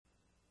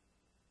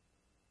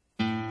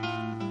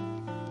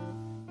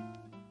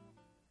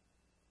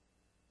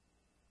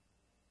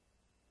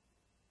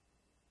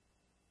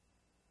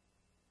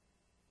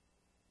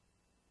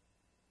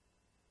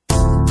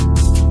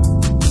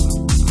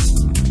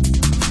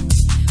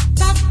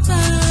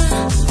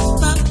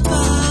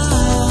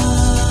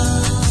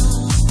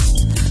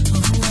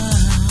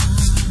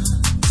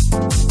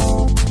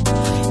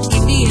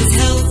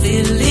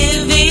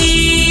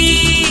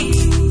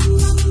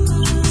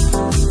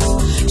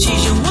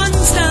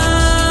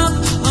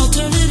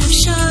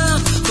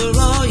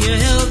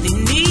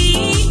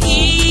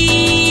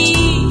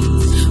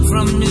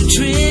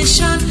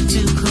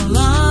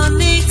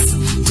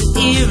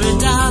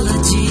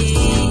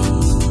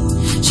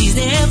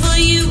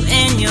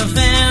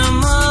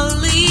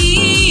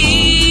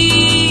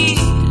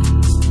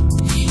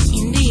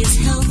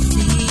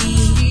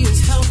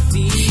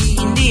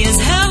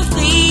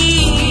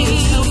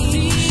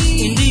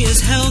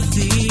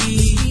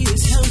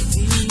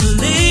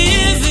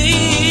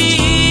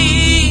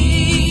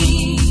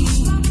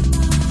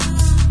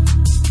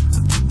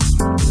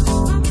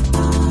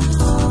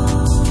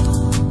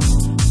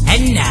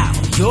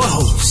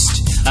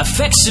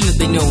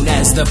affectionately known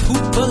as the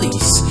Poop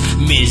Police,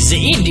 Ms.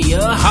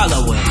 India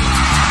Holloway.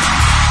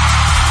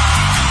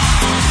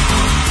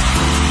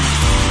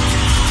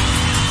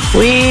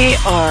 We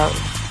are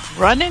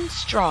running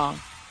strong.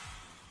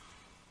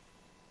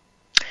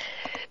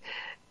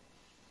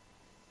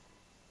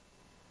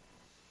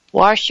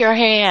 Wash your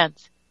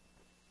hands.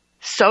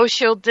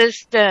 Social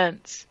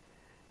distance.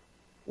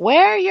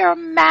 Wear your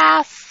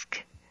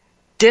mask.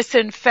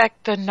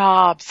 Disinfect the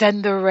knobs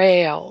and the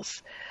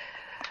rails.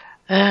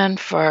 And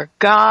for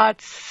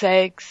God's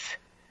sakes,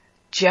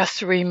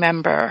 just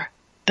remember,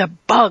 the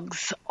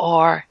bugs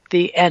are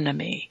the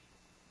enemy.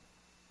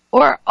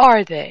 Or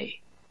are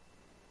they?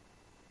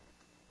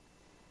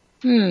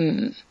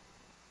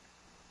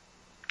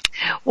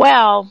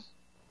 Well,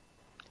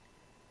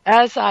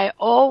 as I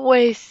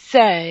always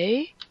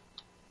say,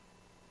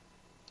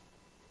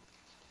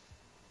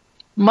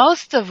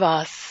 most of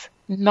us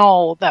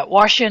know that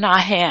washing our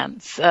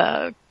hands,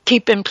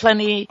 keeping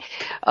plenty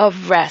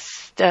of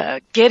rest,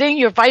 getting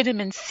your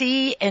vitamin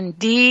C and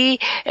D,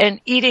 and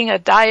eating a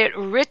diet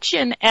rich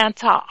in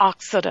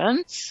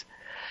antioxidants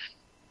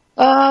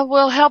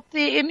will help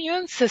the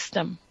immune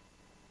system.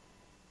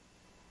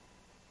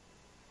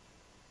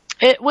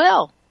 It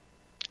will.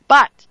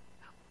 But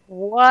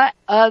what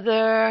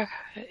other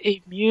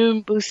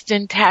immune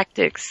boosting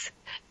tactics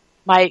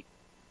might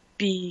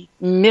be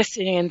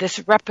missing in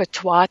this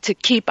repertoire to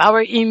keep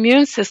our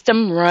immune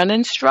system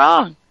running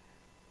strong?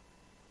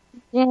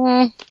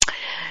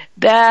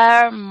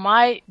 There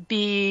might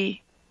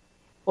be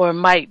or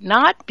might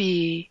not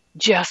be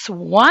just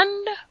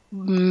one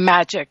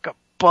magic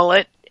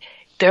bullet.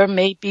 There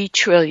may be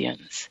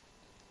trillions.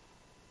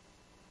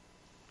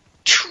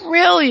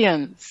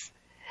 Trillions.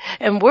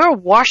 And we're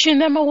washing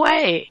them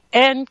away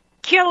and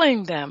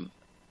killing them,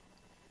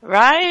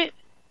 right?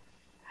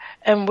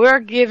 And we're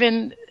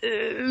giving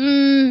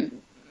the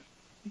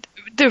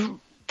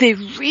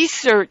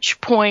research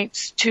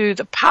points to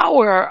the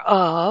power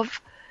of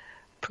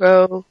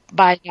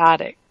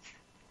probiotics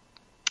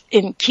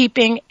in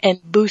keeping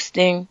and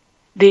boosting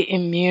the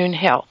immune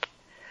health.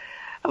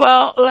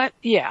 Well,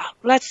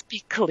 let's be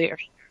clear.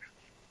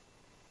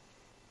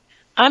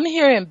 I'm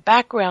hearing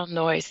background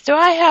noise. Do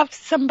I have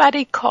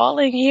somebody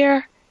calling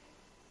here?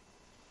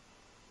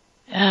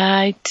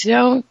 I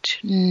don't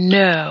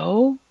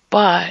know,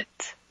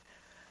 but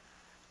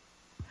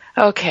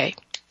okay.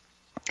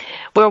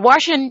 We're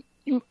washing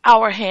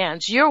our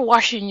hands. You're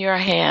washing your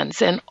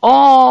hands, and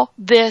all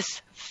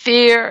this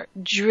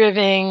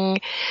fear-driven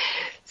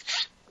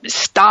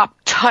stop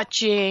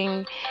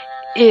touching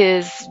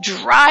is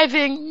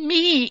driving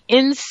me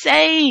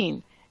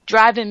insane.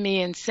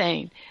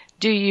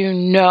 Do you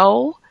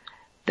know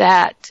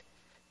that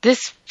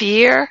this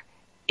fear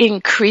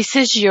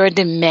increases your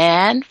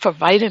demand for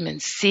vitamin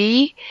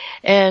C?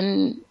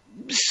 And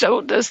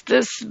so does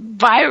this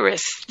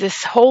virus,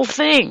 this whole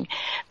thing.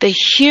 The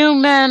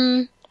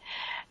human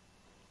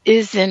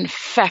is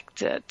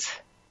infected.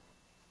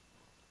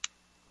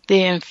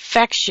 The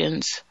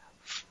infections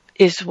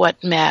is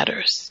what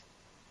matters.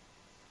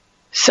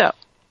 So,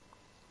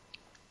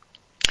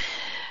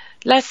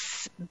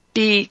 let's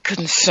be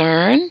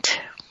concerned.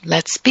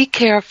 Let's be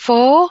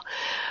careful.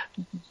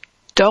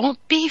 Don't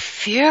be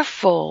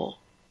fearful.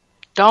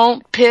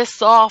 Don't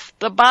piss off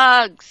the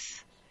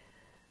bugs.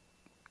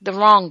 The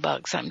wrong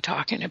bugs I'm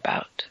talking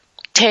about.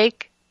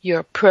 Take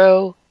your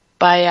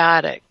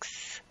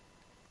probiotics.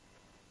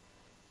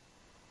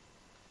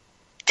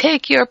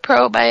 Take your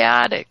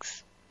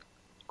probiotics.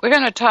 We're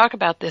going to talk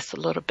about this a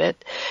little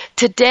bit.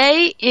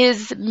 Today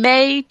is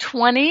May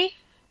 20th.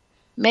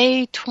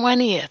 May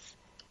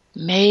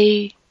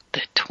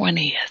the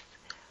 20th.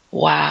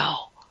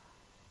 Wow.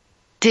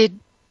 Did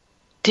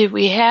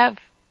we have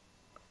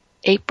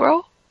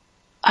April?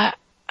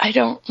 I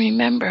don't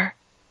remember.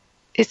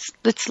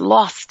 It's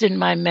lost in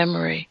my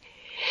memory.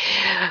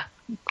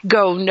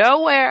 Go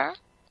nowhere.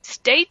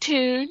 Stay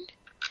tuned.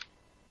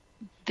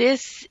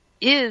 This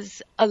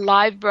is a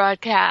live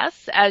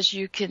broadcast, as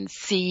you can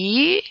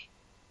see.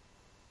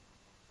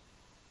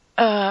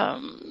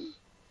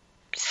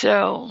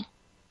 So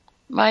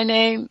my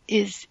name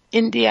is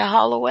India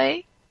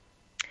Holloway.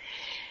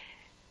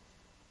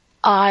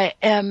 I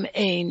am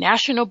a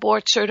national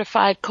board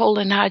certified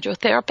colon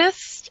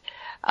hydrotherapist,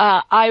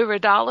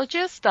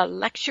 iridologist, a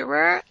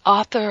lecturer,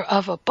 author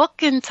of a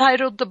book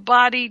entitled The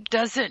Body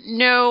Doesn't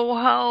Know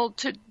How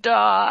to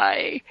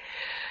Die.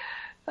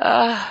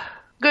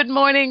 Good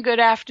morning,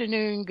 good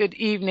afternoon, good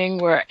evening,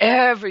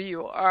 wherever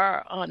you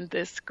are on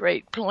this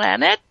great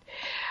planet.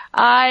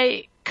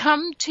 I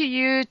come to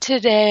you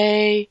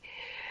today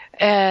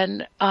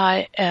and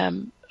I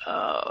am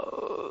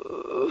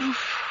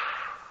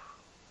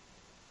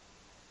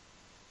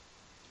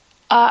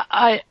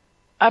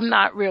I'm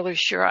not really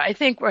sure. I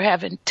think we're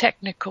having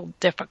technical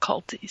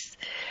difficulties.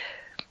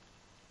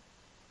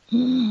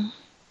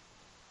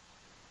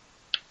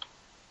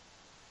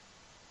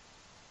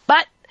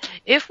 But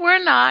if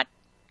we're not,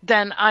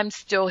 then I'm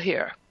still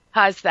here.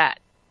 How's that?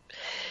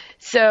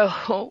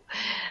 So,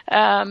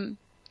 let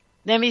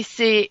me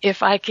see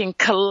if I can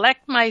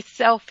collect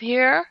myself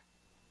here.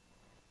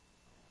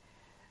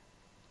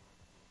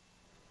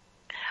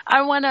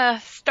 I want to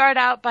start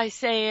out by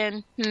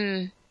saying,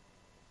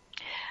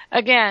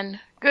 again,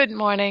 good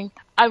morning.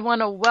 I want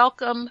to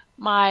welcome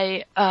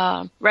my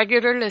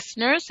regular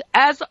listeners.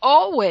 As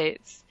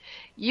always,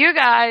 you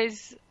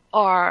guys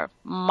are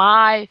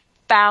my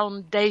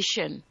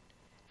foundation,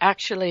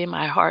 actually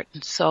my heart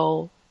and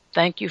soul.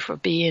 Thank you for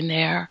being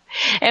there.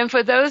 And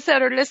for those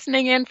that are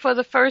listening in for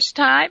the first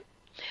time,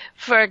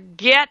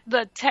 forget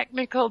the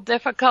technical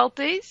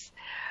difficulties.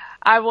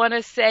 I want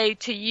to say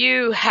to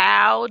you,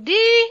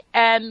 howdy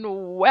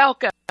and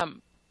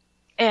welcome,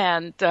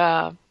 and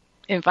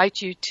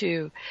invite you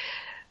to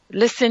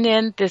listen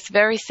in this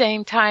very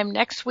same time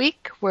next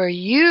week where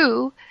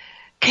you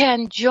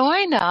can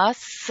join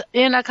us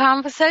in a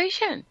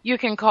conversation. You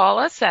can call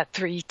us at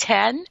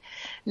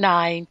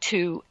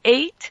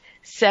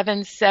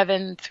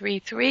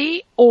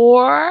 310-928-7733,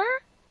 or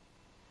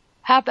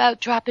how about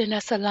dropping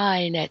us a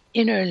line at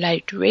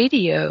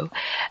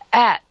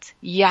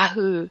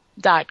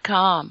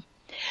innerlightradio@yahoo.com.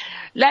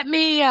 Let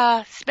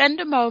me spend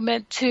a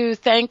moment to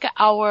thank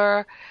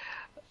our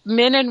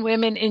men and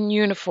women in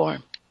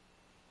uniform.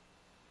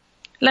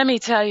 Let me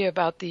tell you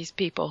about these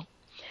people.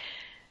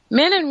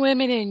 Men and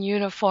women in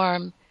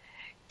uniform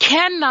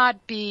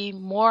cannot be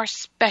more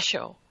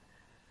special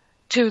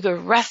to the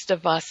rest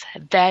of us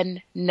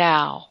than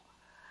now.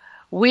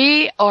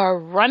 We are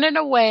running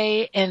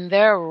away and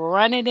they're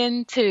running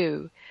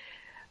into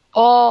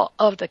all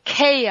of the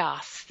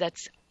chaos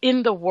that's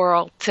in the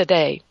world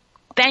today.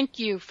 Thank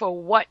you for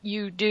what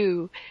you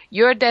do,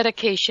 your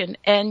dedication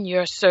and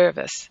your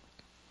service.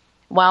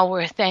 While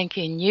we're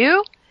thanking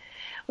you,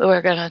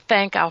 we're going to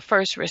thank our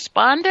first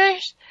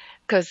responders,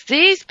 because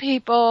these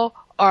people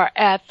are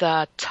at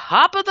the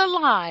top of the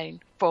line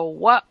for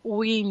what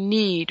we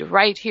need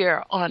right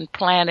here on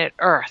planet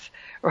Earth,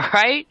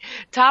 right?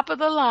 Top of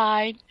the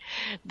line.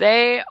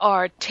 They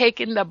are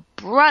taking the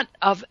brunt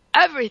of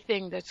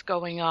everything that's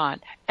going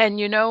on. And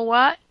you know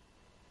what?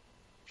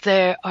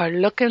 They are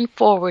looking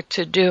forward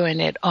to doing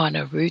it on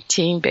a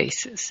routine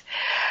basis.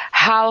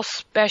 How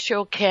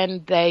special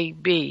can they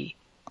be?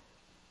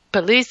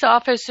 Police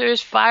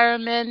officers,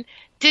 firemen.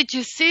 Did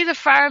you see the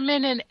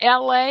firemen in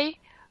L.A.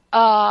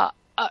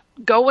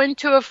 Go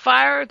into a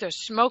fire? There's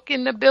smoke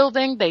in the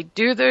building. They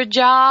do their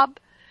job,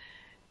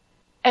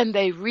 and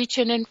they reach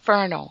an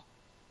inferno.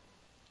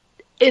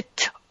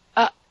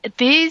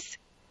 These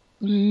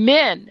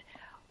men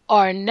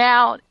are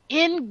now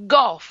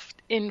engulfed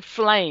in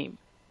flame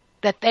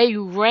that they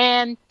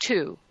ran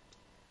to.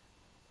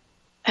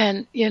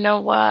 And you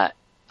know what?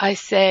 I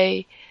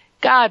say,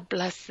 God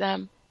bless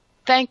them.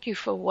 Thank you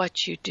for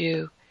what you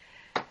do,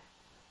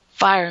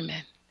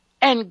 firemen.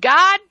 And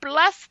God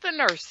bless the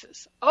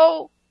nurses.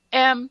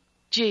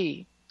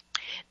 OMG.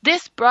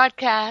 This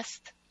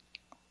broadcast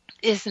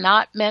is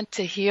not meant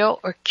to heal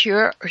or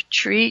cure or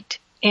treat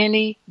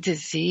any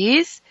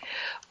disease,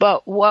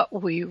 but what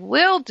we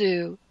will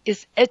do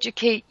is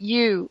educate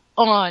you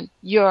on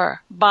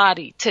your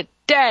body.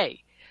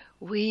 Today,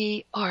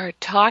 we are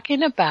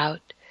talking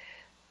about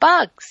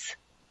bugs.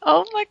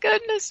 Oh my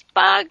goodness,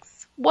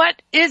 bugs.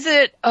 What is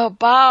it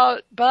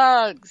about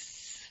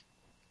bugs?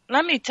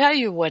 Let me tell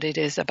you what it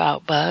is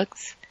about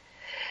bugs.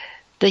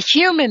 The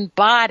human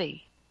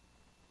body.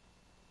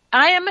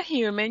 I am a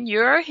human,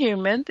 you're a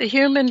human. The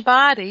human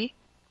body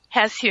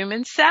has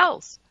human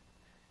cells.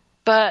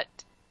 But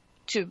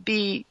to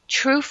be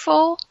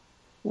truthful,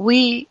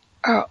 we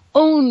are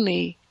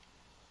only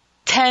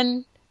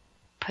 10%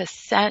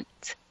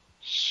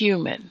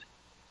 human.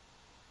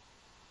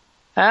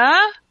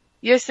 Huh?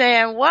 You're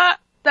saying, what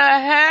the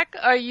heck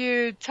are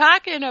you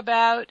talking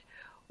about?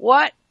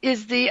 What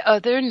is the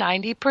other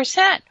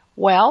 90%?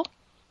 Well,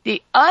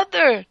 the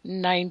other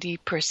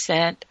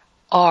 90%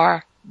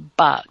 are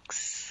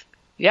bugs.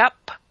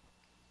 Yep.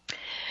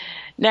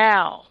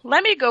 Now,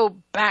 let me go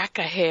back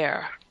a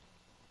hair.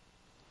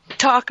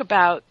 Talk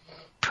about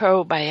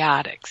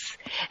probiotics.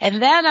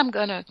 And then I'm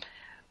going to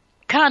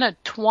kind of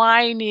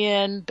twine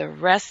in the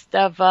rest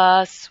of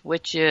us,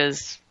 which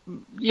is,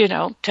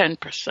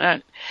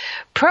 10%.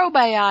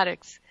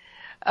 Probiotics.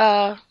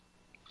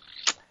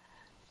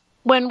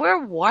 When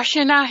we're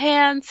washing our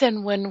hands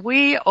and when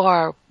we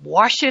are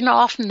washing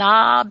off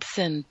knobs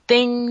and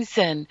things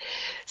and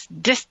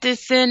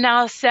distancing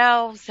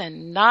ourselves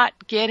and not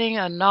getting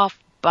enough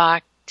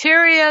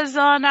bacteria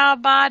on our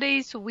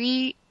bodies,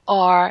 we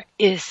are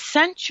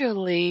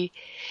essentially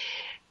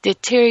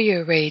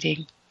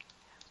deteriorating,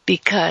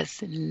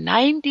 because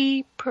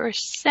 90%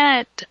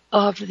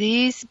 of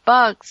these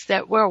bugs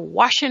that we're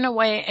washing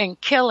away and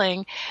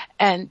killing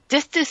and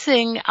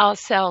distancing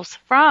ourselves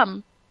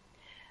from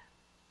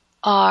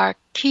are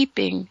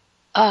keeping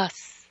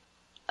us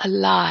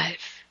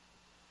alive.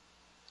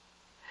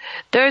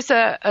 There's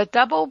a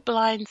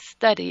double-blind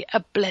study,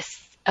 a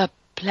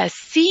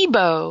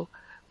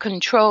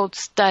placebo-controlled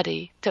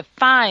study to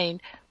find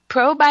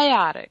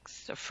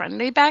probiotics, the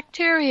friendly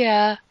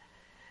bacteria,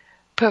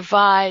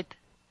 provide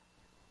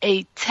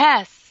a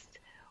test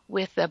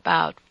with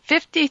about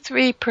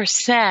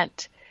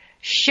 53%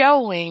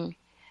 showing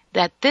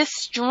that this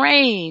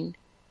strain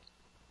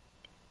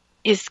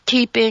is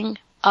keeping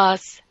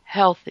us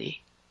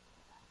healthy.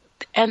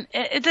 And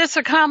there's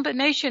a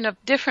combination of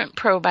different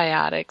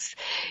probiotics.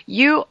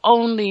 You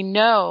only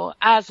know,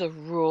 as a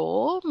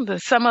rule,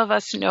 some of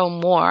us know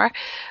more,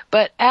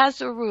 but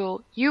as a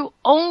rule, you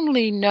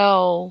only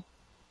know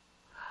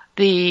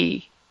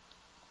the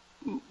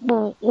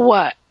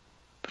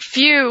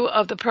few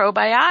of the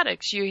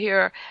probiotics. You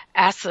hear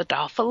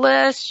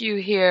acidophilus, you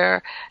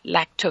hear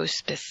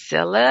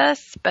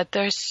lactobacillus, but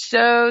there's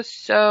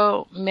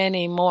so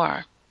many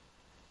more.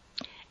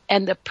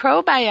 And the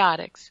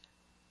probiotics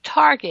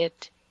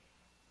target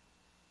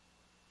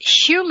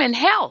human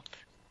health.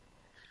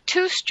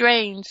 2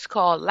 strains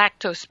called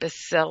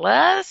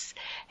lactobacillus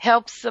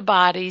helps the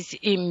body's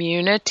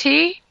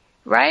immunity,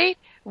 right?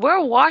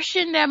 We're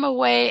washing them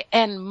away,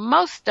 and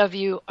most of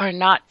you are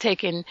not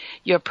taking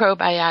your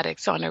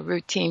probiotics on a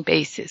routine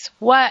basis.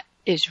 What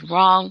is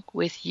wrong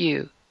with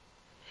you?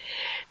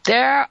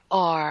 There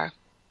are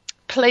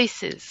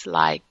places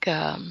like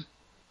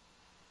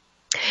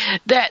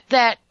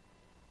that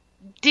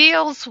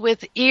deals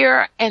with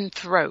ear and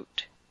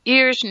throat,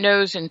 ears,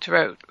 nose, and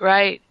throat,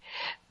 right?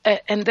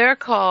 And they're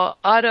called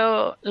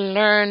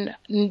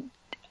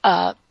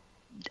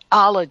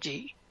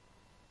otolaryngology.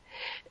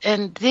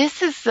 And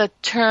this is a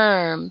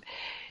term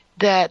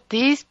that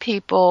these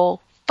people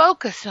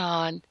focus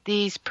on,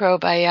 these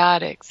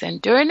probiotics.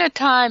 And during the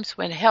times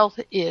when health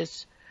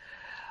is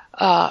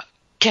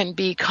can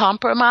be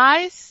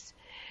compromised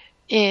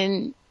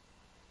in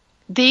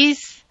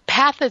these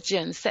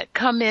pathogens that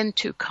come in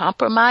to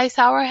compromise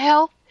our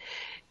health,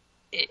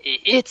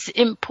 it's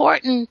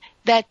important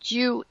that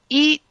you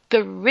eat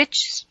the rich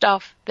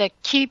stuff that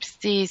keeps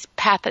these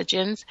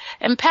pathogens.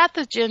 And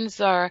pathogens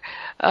are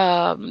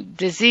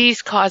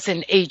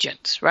disease-causing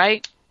agents,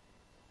 right?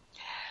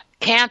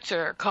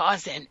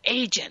 Cancer-causing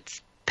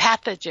agents,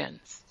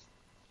 pathogens.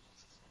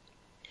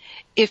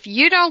 If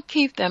you don't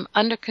keep them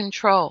under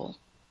control,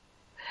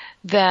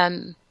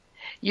 then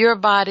your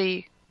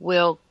body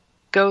will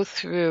go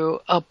through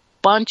a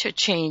bunch of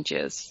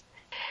changes.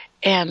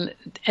 And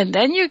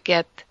then you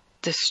get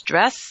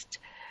distressed,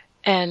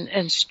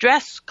 and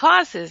stress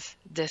causes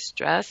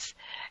distress.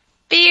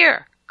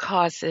 Fear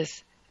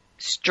causes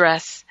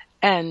stress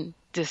and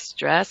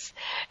distress.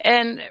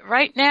 And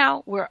right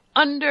now we're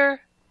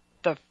under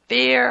the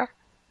fear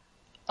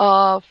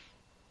of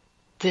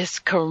this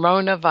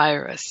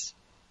coronavirus.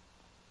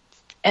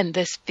 And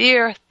this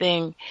fear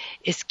thing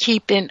is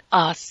keeping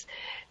us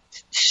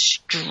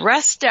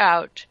stressed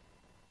out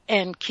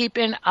and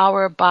keeping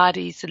our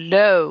bodies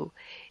low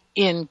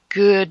in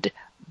good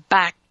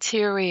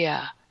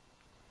bacteria.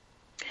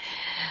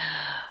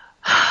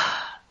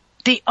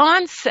 The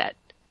onset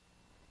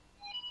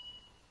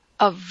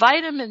of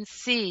vitamin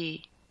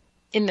C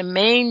in the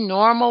main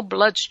normal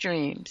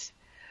bloodstreams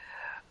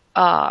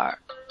are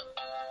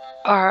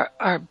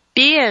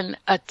being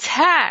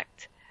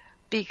attacked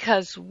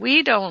because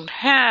we don't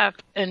have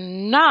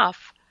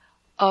enough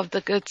of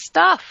the good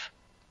stuff.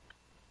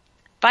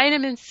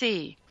 Vitamin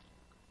C,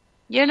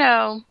 and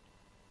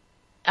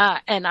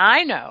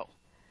I know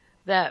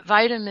that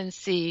vitamin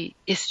C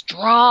is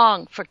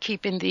strong for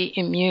keeping the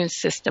immune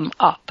system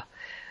up.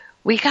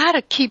 We got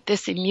to keep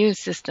this immune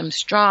system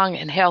strong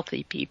and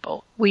healthy,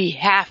 people. We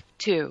have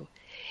to.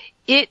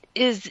 It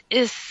is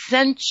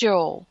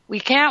essential. We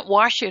can't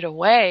wash it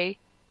away.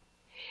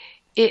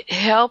 It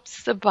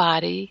helps the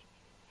body.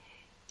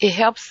 It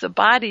helps the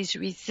body's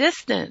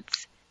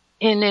resistance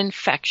in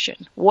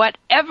infection,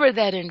 whatever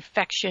that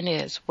infection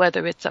is,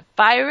 whether it's a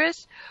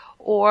virus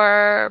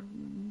or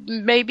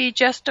maybe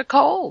just a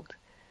cold.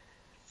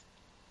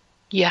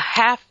 You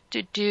have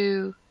to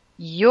do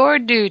your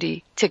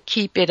duty to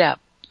keep it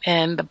up.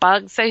 And the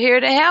bugs are here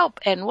to help.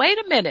 And wait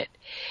a minute.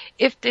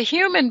 If the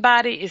human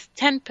body is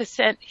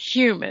 10%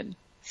 human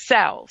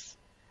cells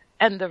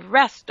and the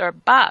rest are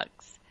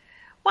bugs,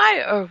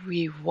 why are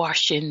we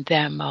washing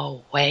them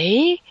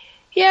away?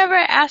 You ever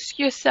ask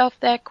yourself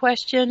that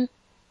question?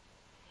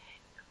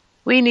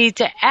 We need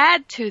to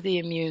add to the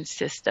immune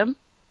system,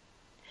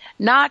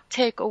 not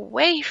take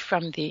away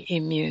from the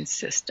immune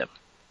system.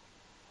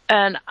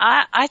 And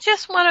I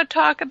just want to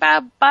talk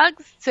about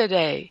bugs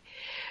today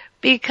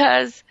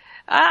because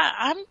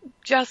I'm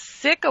just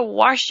sick of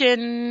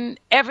washing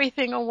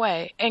everything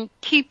away and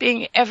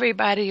keeping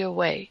everybody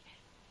away.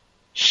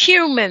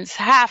 Humans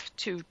have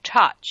to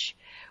touch.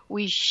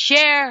 We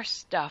share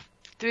stuff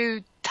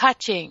through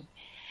touching,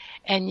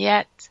 and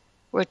yet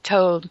we're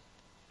told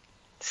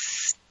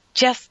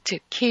just to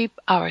keep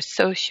our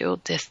social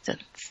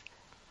distance.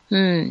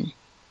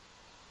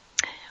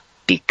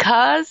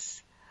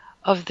 Because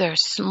of their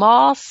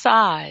small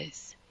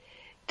size,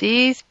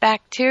 these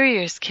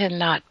bacteria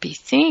cannot be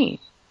seen.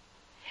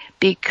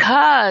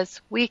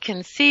 Because we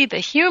can see the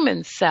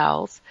human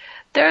cells,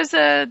 there's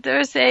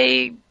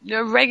a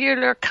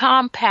regular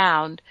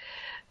compound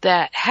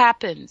that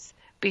happens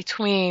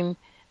between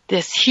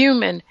this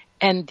human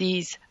and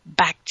these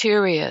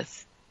bacteria.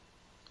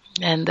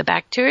 And the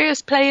bacteria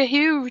play a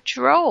huge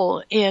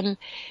role in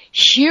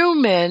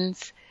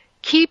humans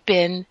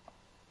keeping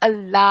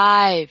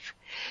alive.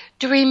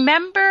 Do you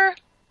remember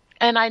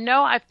And I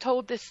know I've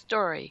told this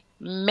story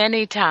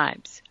many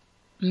times,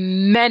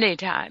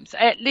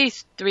 at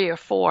least 3 or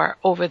 4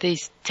 over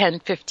these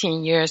 10,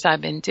 15 years I've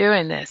been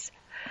doing this.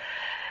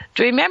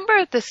 Do you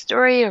remember the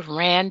story of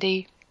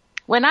Randy?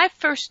 When I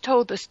first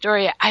told the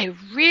story, I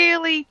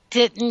really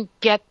didn't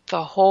get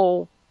the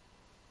whole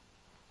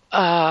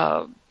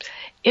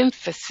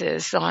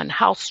emphasis on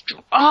how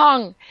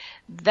strong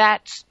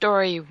that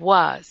story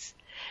was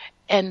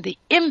and the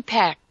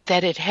impact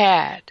that it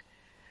had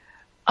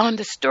on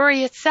the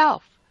story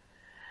itself.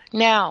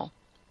 Now,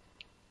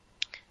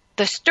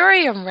 the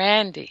story of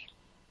Randy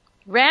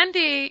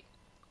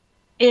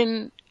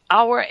in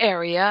our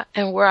area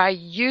and where I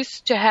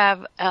used to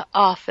have an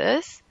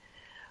office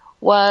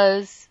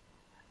was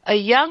a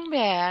young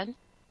man,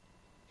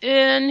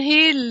 and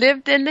he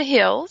lived in the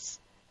hills,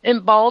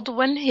 in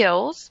Baldwin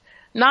Hills,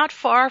 not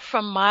far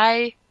from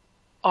my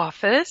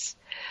office.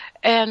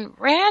 And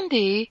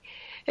Randy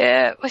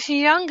was a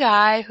young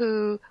guy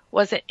who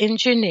was an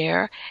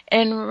engineer,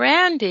 and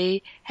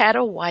Randy had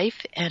a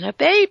wife and a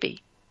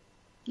baby,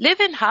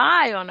 living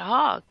high on a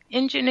hog,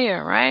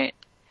 engineer, right?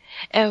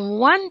 And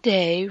one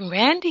day,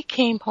 Randy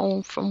came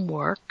home from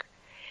work,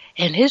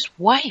 and his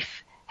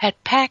wife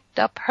had packed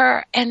up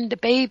her and the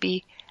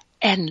baby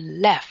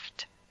and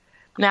left.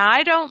 Now,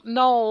 I don't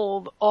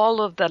know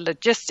all of the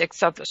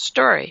logistics of the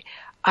story.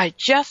 I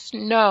just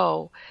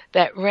know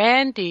that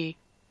Randy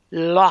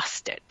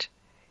lost it.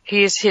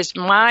 His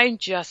mind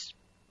just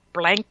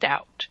blanked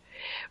out.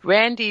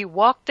 Randy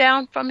walked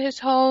down from his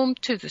home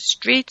to the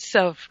streets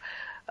of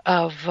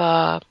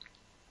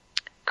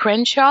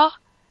Crenshaw,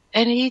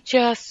 and he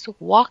just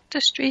walked the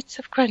streets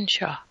of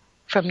Crenshaw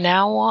from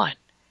now on.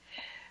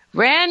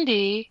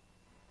 Randy,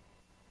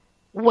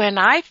 when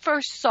I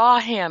first saw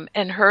him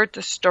and heard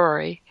the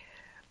story,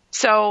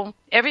 so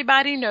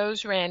everybody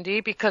knows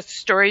Randy because the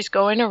story's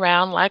going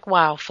around like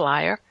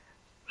wildfire.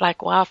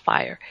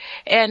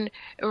 And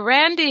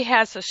Randy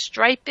has a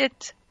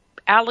striped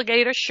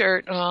alligator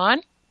shirt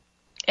on,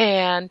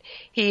 and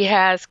he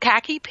has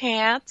khaki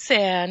pants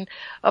and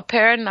a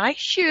pair of nice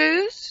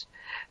shoes,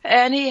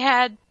 and he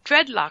had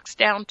dreadlocks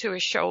down to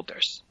his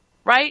shoulders,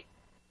 right?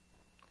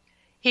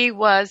 He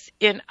was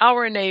in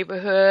our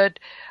neighborhood,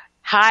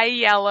 high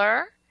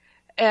yeller,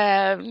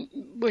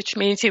 which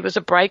means he was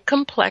a bright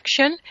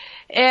complexion,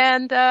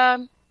 and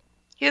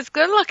he was a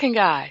good-looking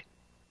guy.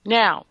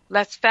 Now,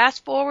 let's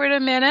fast forward a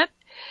minute,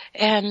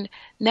 and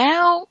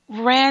now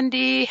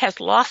Randy has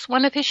lost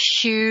one of his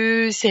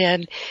shoes,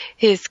 and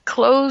his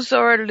clothes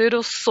are a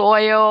little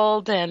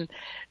soiled, and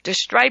the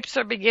stripes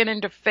are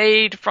beginning to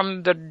fade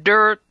from the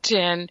dirt,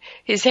 and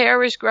his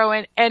hair is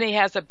growing, and he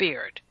has a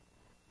beard.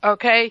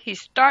 Okay?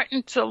 He's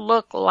starting to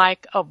look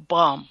like a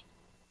bum.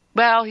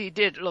 Well, he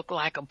did look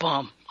like a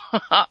bum.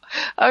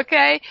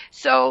 Okay?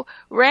 So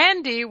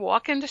Randy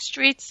walking the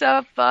streets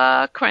of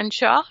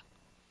Crenshaw.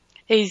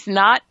 He's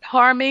not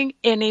harming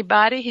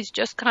anybody. He's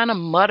just kind of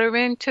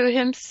muttering to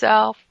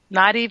himself,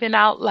 not even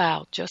out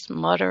loud, just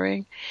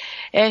muttering.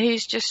 And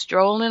he's just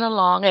strolling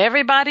along.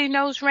 Everybody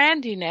knows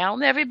Randy now.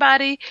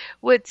 Everybody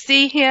would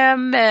see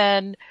him,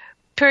 and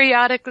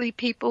periodically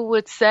people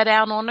would sit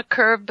down on the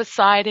curb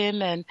beside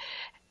him and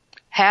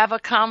have a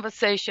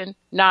conversation.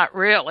 Not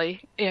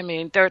really. I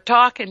mean, they're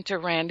talking to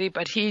Randy,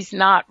 but he's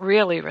not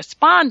really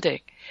responding.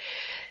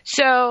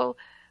 So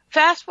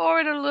fast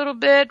forward a little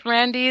bit.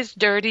 Randy is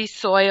dirty,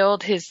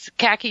 soiled. His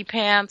khaki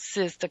pants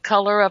is the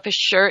color of his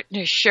shirt, and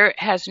his shirt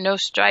has no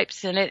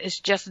stripes in it. It's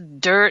just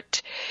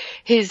dirt.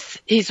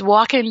 He's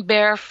walking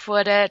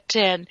barefooted,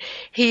 and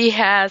he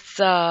has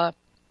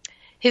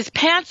his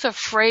pants are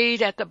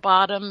frayed at the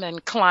bottom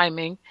and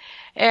climbing.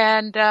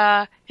 And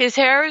his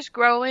hair is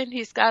growing.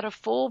 He's got a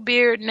full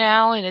beard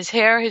now, and his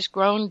hair has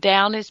grown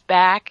down his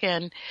back,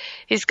 and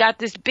he's got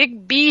this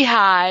big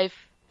beehive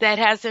that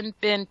hasn't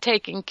been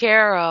taken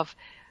care of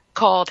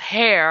called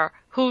hair.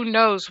 Who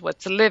knows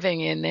what's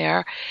living in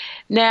there?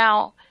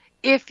 Now,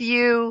 if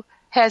you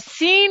have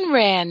seen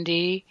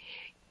Randy,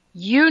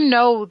 you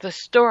know the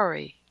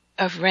story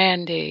of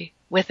Randy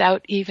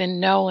without even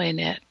knowing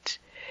it.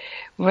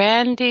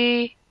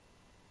 Randy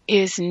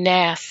is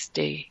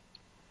nasty.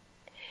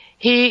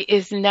 He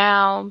is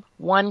now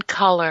one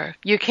color.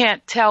 You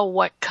can't tell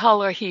what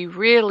color he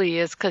really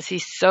is because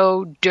he's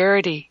so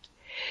dirty.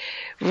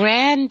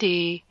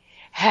 Randy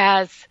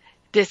has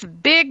this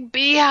big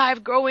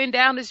beehive growing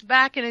down his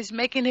back and is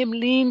making him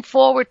lean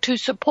forward to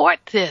support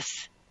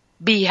this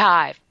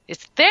beehive.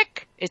 It's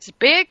thick, it's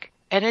big,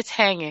 and it's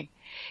hanging.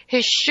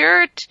 His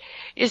shirt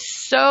is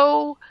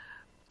so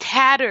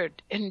tattered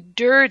and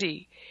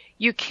dirty,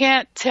 you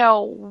can't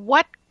tell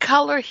what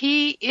color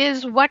he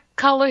is, what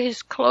color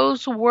his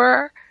clothes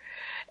were,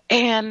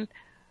 and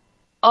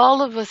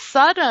all of a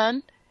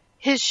sudden,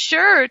 his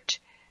shirt,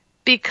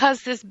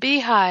 because this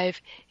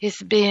beehive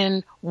is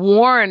being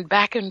worn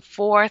back and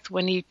forth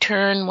when he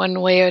turned one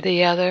way or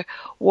the other,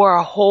 wore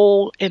a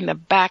hole in the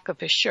back of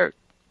his shirt.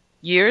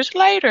 Years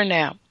later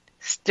now,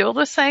 still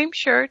the same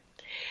shirt.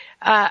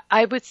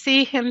 I would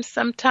see him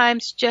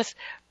sometimes just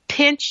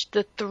pinch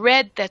the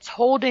thread that's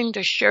holding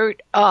the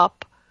shirt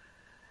up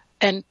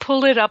and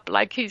pull it up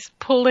like he's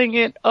pulling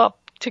it up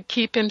to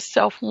keep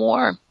himself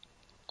warm.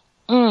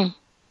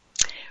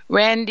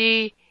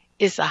 Randy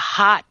is a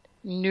hot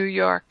New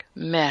York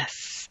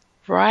mess,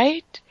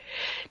 right?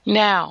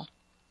 Now,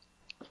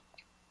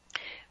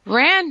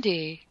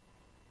 Randy,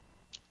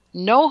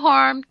 no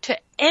harm to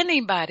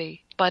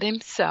anybody but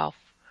himself.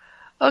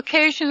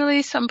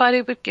 Occasionally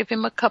somebody would give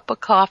him a cup of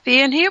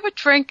coffee and he would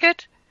drink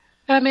it.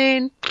 I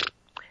mean,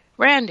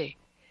 Randy,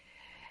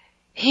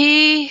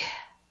 he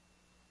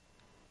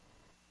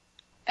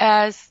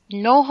has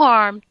no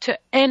harm to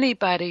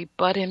anybody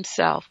but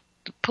himself.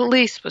 The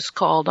police was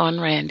called on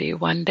Randy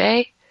one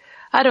day.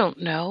 I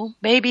don't know.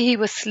 Maybe he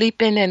was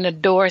sleeping in the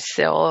door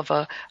sill of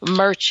a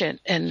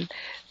merchant and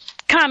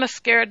kind of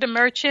scared the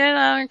merchant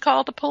and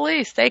called the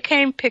police. They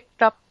came,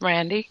 picked up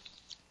Randy,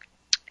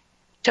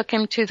 took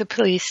him to the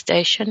police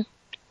station.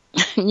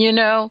 You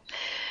know,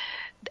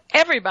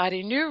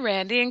 everybody knew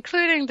Randy,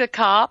 including the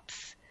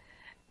cops.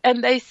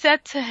 And they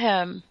said to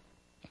him,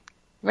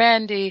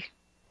 Randy,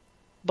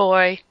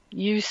 boy,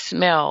 you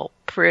smell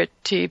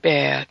pretty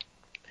bad.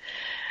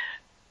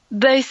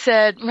 They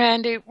said,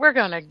 Randy, we're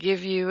going to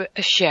give you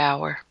a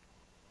shower.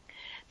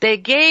 They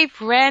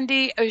gave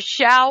Randy a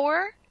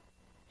shower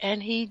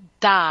and he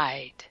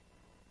died.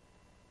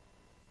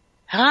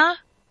 Huh?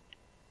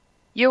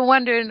 You're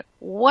wondering,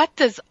 what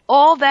does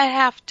all that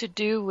have to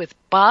do with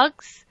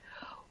bugs?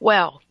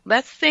 Well,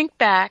 let's think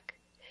back.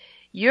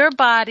 Your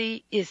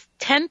body is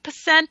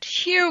 10%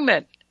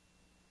 human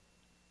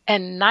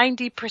and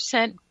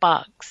 90%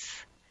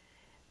 bugs.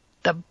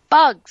 The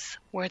bugs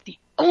were the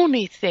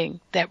only thing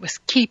that was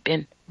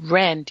keeping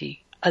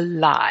Randy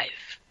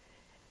alive.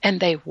 And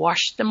they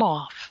washed them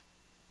off,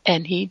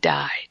 and he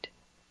died.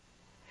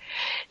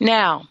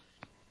 Now,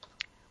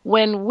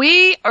 when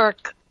we are,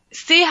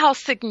 see how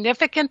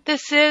significant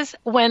this is?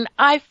 When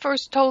I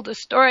first told the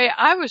story,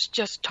 I was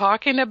just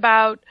talking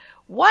about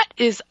what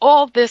is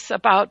all this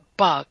about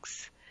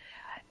bugs.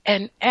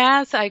 And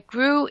as I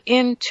grew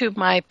into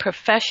my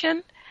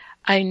profession,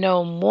 I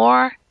know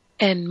more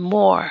and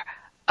more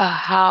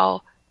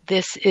how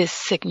this is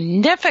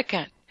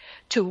significant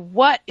to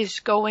what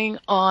is going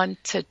on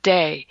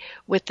today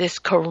with this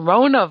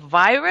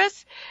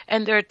coronavirus.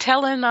 And they're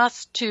telling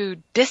us to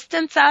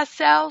distance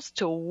ourselves,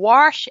 to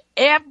wash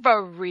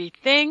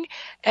everything.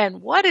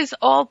 And what is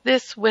all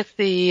this with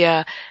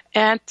the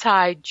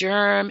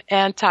anti-germ,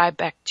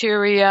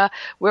 antibacteria?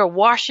 We're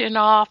washing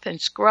off and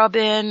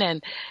scrubbing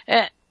and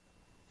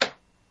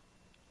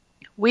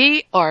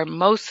we are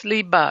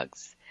mostly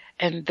bugs.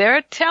 And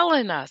they're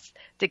telling us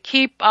to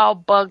keep our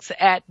bugs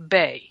at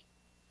bay.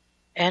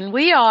 And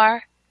we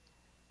are,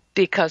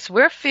 because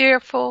we're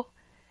fearful,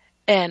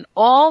 and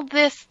all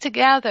this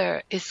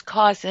together is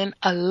causing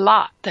a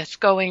lot that's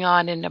going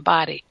on in the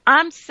body.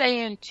 I'm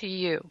saying to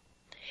you,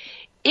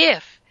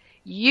 if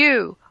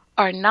you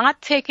are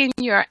not taking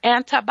your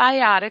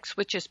antibiotics,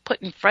 which is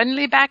putting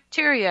friendly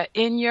bacteria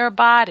in your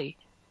body,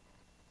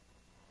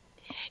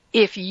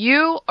 if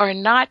you are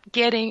not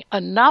getting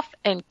enough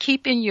and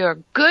keeping your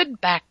good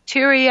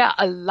bacteria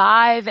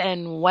alive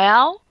and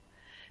well,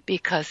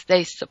 because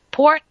they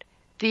support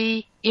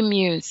the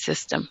immune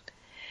system,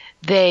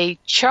 they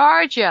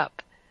charge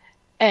up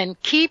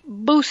and keep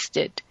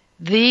boosted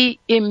the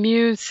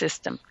immune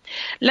system.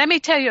 Let me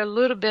tell you a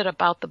little bit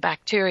about the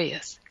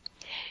bacteria.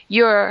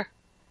 Your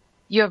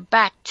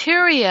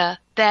bacteria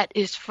that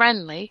is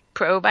friendly,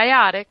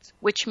 probiotics,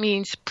 which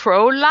means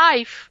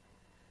pro-life,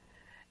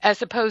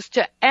 as opposed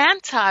to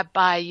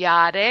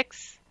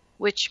antibiotics,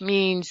 which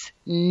means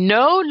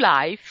no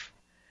life,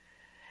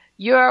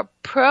 your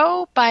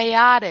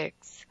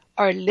probiotics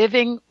are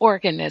living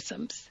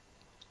organisms.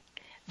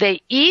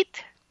 They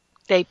eat,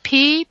 they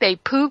pee, they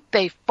poop,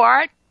 they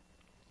fart,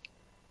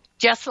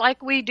 just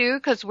like we do,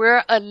 because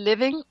we're a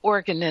living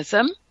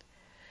organism,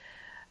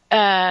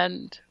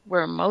 and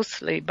we're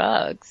mostly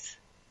bugs.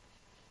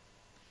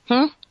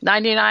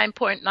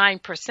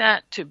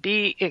 99.9% to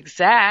be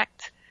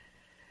exact,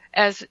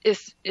 as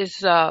is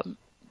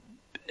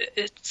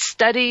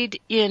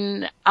studied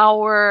in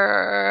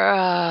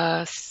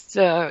our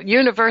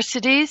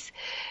universities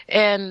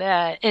and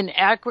in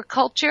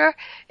agriculture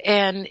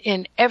and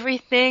in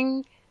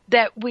everything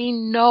that we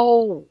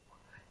know.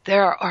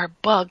 There are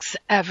bugs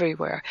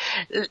everywhere.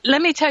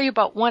 Let me tell you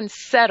about one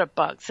set of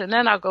bugs, and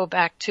then I'll go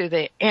back to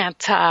the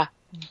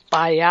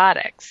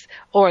antibiotics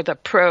or the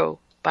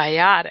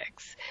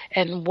probiotics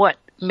and what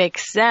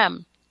makes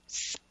them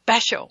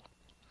special.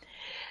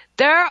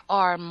 There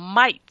are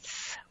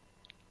mites.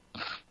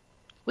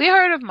 We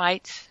heard of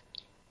mites.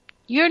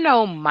 You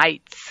know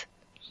mites.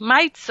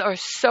 Mites are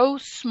so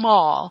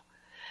small,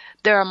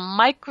 they're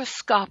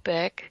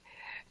microscopic,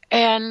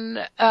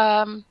 and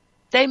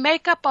they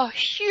make up a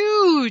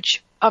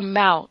huge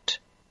amount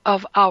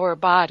of our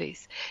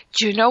bodies.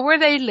 Do you know where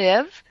they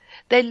live?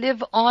 They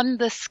live on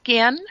the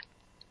skin.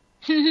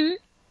 I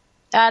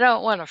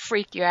don't want to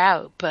freak you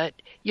out, but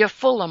you're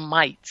full of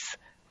mites,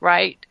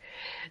 right?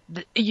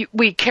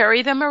 We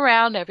carry them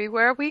around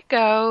everywhere we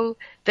go.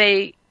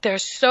 They're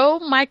so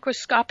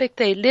microscopic,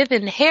 they live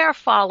in hair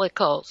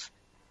follicles.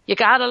 You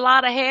got a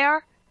lot of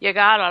hair, you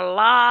got a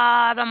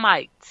lot of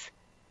mites.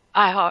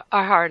 I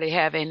hardly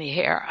have any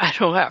hair. I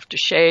don't have to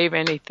shave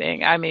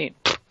anything. I mean,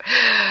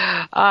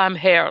 I'm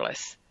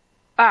hairless.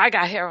 I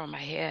got hair on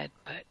my head,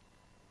 but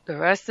the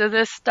rest of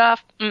this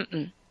stuff,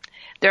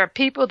 There are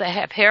people that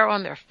have hair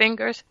on their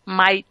fingers,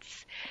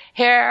 mites,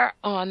 hair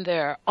on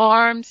their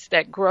arms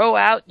that grow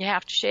out and you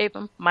have to shave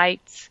them,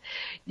 mites.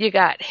 You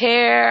got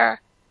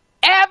hair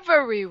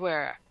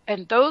everywhere.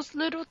 And those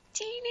little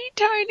teeny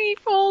tiny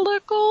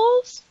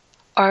follicles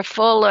are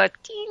full of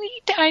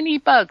teeny tiny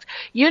bugs.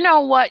 You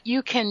know what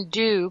you can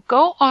do?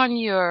 Go on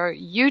your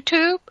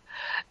YouTube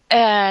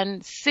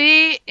and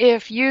see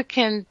if you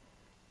can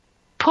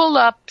pull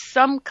up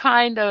some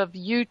kind of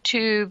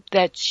YouTube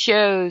that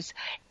shows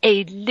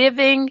a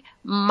living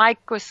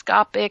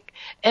microscopic,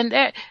 and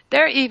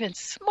they're even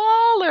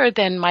smaller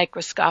than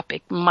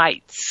microscopic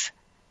mites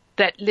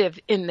that live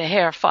in the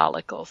hair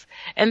follicles.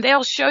 And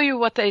they'll show you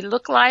what they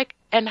look like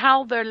and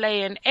how they're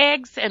laying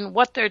eggs and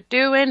what they're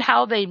doing,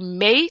 how they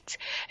mate.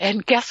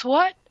 And guess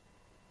what?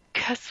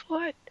 Guess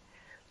what?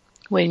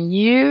 When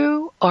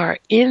you are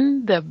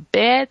in the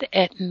bed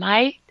at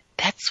night,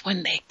 that's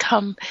when they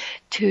come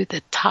to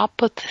the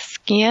top of the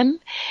skin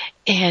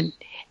and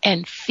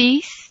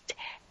feast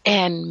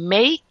and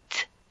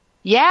mate.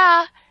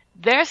 Yeah,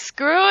 they're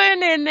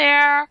screwing in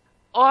there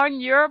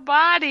on your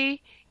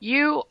body.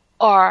 You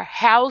are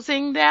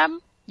housing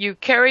them. You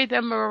carry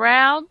them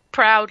around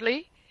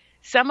proudly.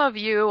 Some of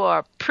you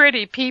are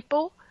pretty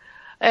people,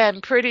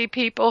 and pretty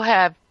people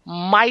have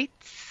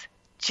mites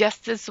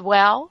just as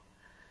well.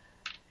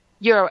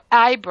 Your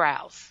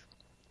eyebrows,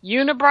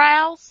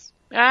 unibrows,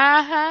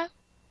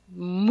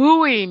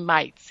 mooey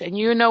mites, and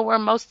you know where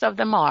most of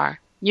them are.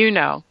 You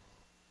know.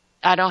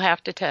 I don't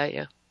have to tell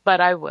you, but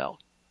I will.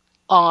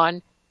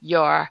 On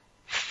your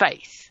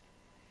face,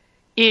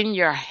 in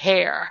your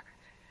hair,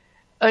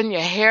 on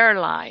your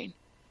hairline.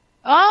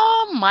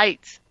 Oh,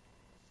 mites.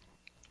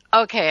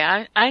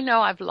 Okay, I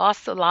know I've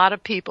lost a lot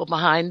of people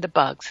behind the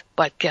bugs,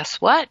 but guess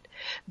what?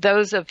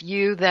 Those of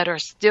you that are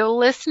still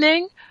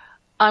listening,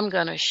 I'm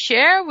going to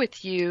share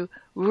with you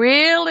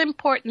real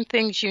important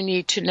things you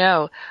need to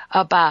know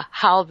about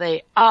how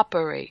they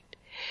operate.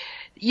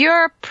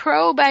 Your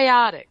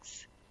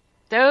probiotics,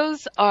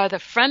 those are the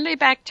friendly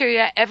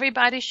bacteria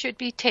everybody should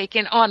be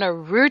taking on a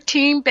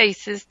routine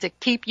basis to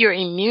keep your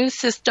immune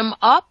system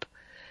up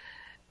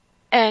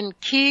and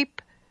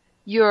keep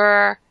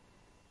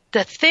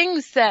the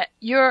things that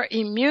your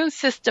immune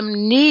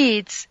system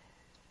needs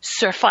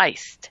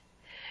sufficed,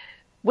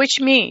 which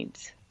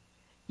means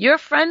your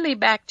friendly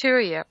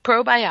bacteria,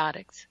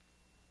 probiotics,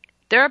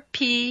 their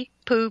pee,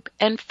 poop,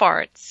 and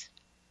farts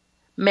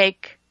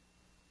make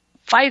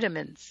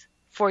vitamins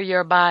for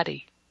your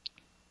body.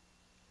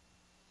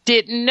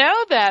 Didn't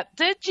know that,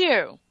 did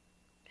you?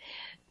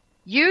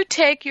 You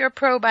take your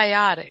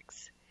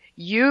probiotics,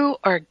 you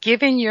are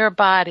giving your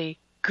body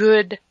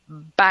good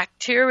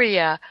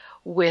bacteria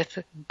with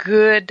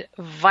good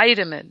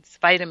vitamins.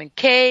 Vitamin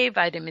K,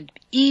 vitamin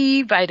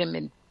E,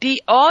 vitamin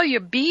B, all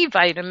your B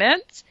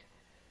vitamins.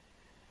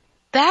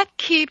 That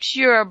keeps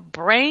your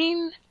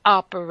brain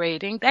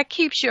operating. That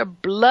keeps your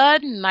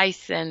blood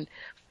nice and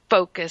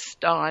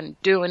focused on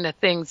doing the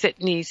things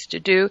it needs to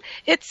do.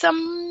 It's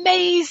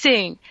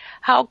amazing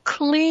how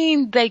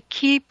clean they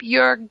keep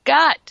your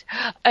gut.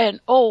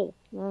 And oh,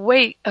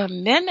 wait a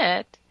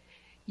minute.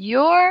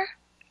 Your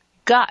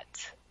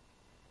gut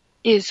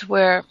is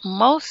where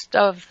most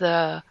of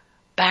the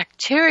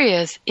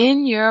bacteria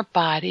in your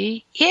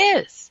body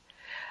is.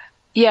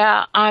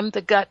 Yeah, I'm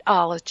the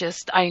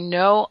gutologist. I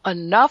know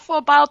enough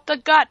about the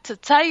gut to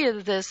tell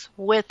you this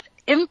with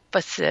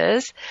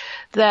emphasis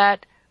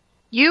that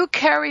you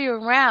carry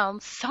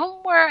around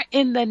somewhere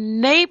in the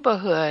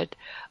neighborhood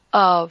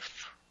of,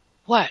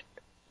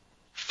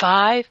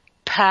 5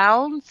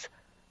 pounds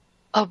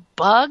of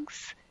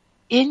bugs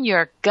in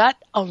your gut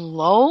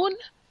alone?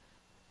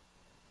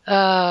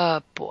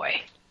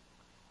 Boy.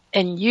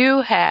 And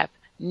you have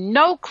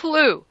no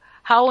clue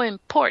how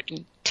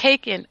important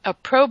taking a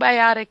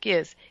probiotic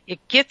is.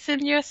 It gets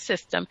in your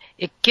system.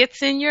 It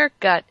gets in your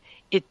gut.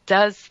 It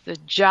does the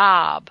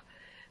job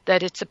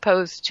that it's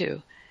supposed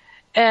to.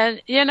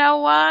 And you know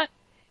what?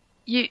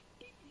 You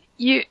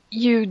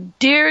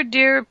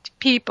dear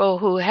people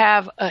who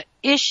have an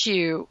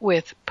issue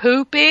with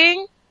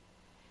pooping,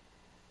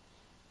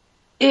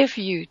 if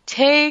you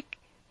take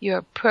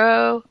your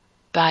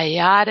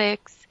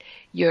probiotics,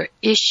 your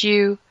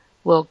issue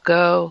will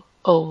go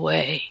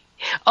away.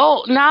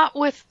 Oh, not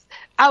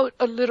without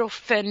a little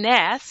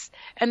finesse.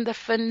 And the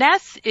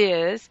finesse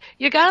is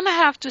you're going to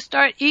have to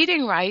start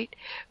eating right.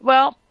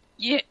 Well,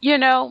 you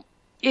know,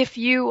 if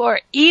you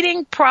are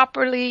eating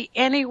properly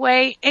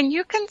anyway, and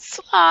you can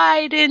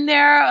slide in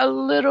there a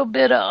little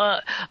bit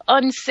of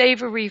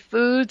unsavory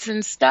foods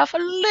and stuff, a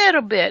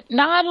little bit,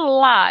 not a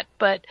lot,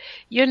 but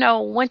you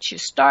know, once you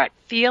start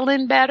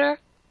feeling better,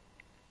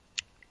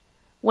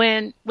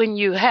 when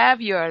you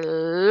have your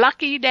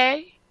lucky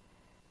day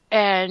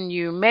and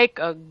you make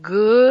a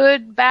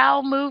good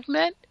bowel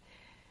movement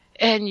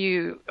and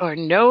you are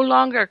no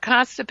longer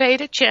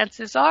constipated,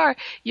 chances are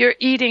you're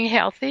eating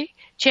healthy.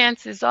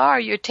 Chances are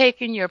you're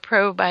taking your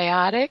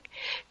probiotic.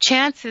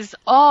 Chances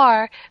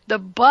are the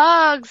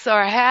bugs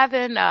are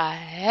having a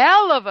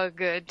hell of a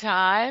good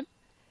time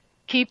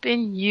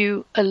keeping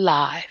you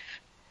alive.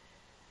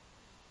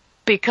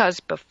 Because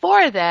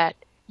before that,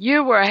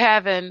 you were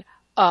having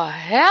a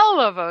hell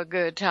of a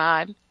good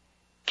time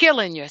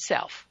killing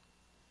yourself.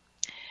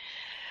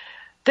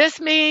 This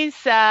means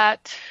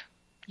that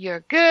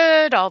you're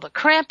good, all the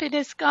cramping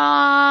is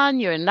gone,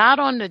 you're not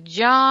on the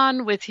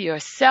john with your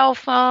cell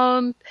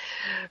phone,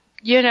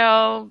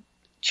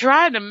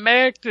 trying to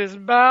make this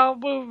bowel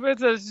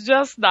movement is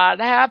just not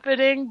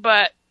happening,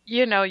 but,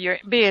 you're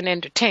being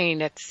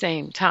entertained at the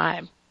same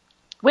time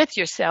with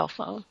your cell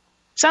phone.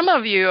 Some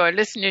of you are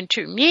listening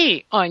to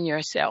me on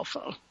your cell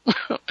phone.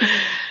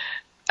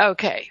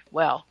 Okay,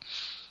 well,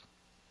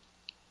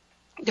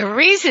 the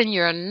reason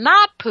you're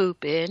not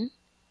pooping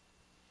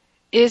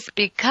is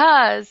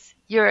because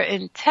your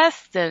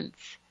intestines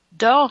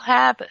don't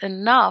have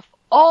enough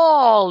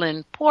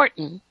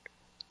all-important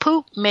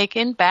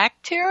poop-making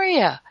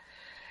bacteria,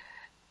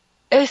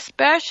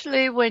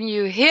 especially when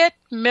you hit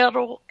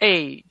middle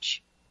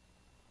age.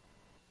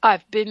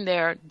 I've been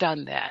there,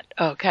 done that,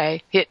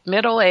 okay? Hit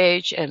middle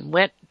age and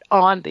went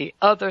on the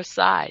other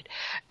side.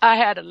 I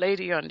had a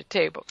lady on the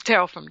table,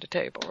 tell from the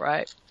table,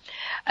 right?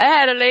 I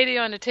had a lady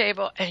on the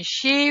table, and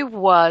she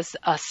was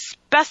a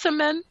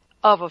specimen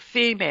of a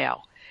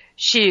female.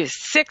 She is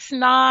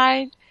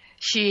 6'9".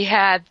 She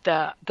had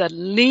the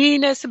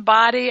leanest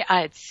body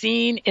I had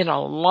seen in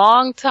a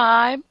long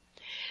time.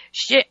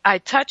 I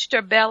touched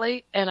her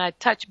belly, and I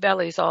touch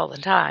bellies all the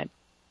time.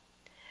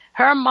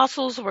 Her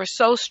muscles were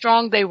so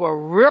strong they were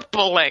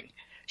rippling.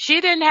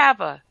 She didn't have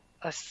a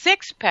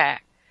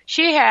 6-pack.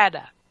 She had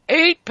a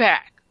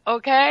 8-pack,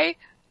 okay?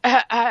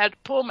 I had to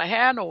pull my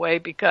hand away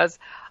because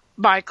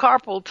my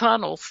carpal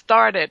tunnel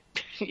started,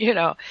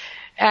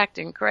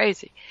 acting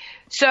crazy.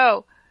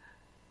 So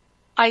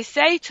I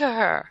say to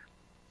her,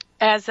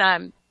 as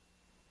I'm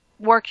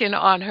working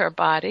on her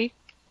body,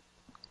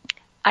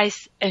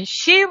 and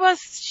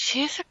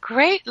she's a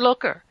great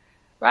looker,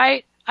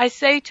 right? I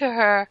say to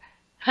her,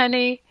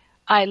 honey,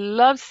 I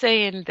love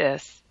saying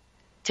this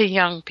to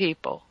young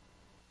people.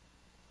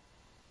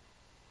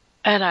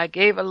 And I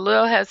gave a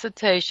little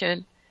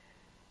hesitation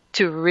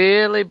to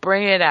really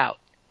bring it out.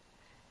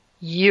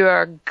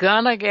 You're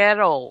gonna get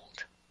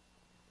old.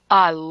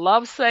 I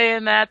love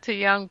saying that to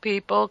young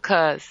people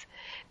because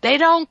they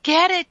don't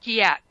get it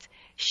yet.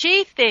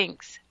 She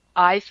thinks,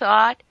 I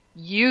thought,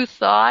 you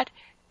thought,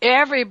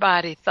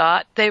 everybody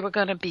thought they were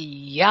going to be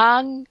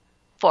young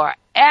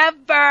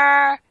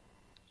forever.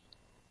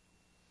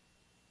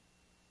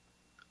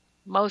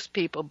 Most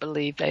people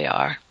believe they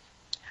are.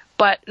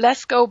 But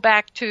let's go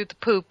back to the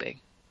pooping.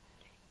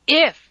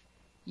 If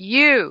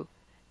you,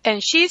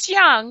 and she's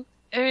young,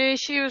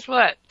 she was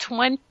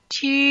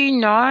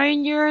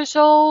 29 years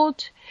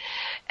old?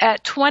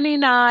 At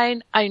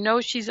 29, I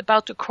know she's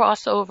about to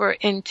cross over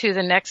into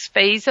the next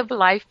phase of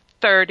life,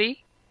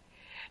 30.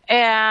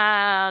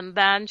 And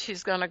then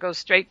she's going to go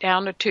straight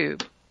down the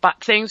tube.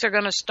 But things are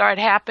going to start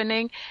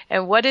happening.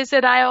 And what is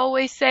it I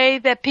always say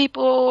that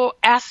people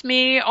ask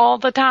me all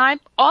the time?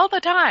 All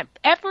the time.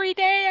 Every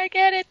day I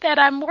get it that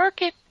I'm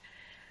working.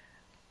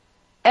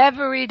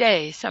 Every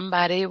day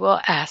somebody will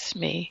ask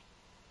me,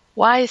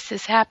 why is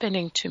this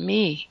happening to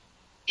me?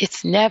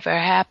 It's never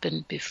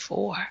happened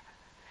before.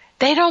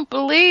 They don't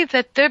believe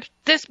that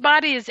this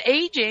body is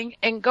aging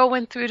and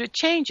going through the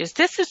changes.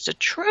 This is the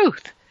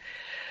truth.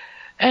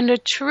 And the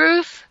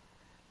truth,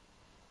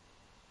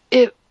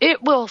 it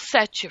will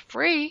set you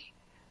free.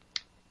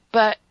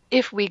 But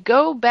if we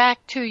go back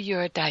to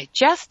your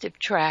digestive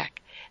tract,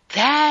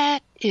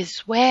 that is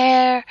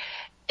where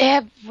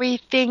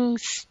everything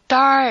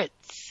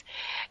starts.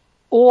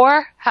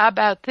 Or how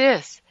about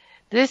this?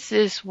 This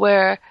is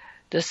where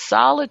the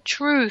solid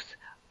truth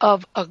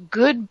of a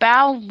good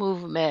bowel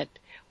movement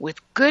with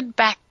good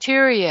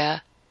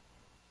bacteria,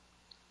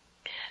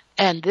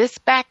 and this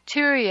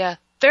bacteria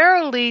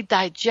thoroughly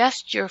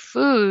digests your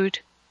food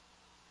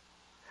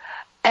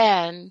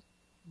and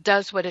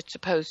does what it's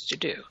supposed to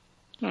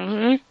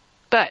do.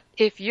 But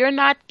if you're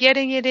not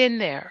getting it in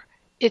there,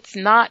 it's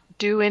not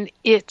doing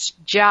its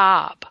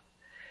job.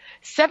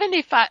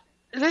 75,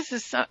 this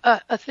is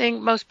a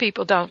thing most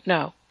people don't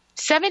know.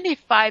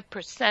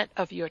 75%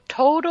 of your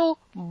total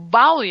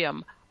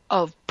volume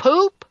of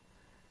poop,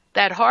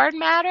 that hard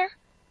matter,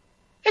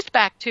 is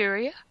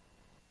bacteria.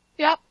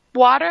 Yep,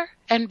 water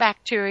and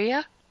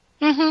bacteria.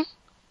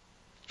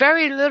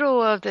 Very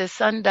little of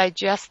this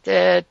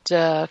undigested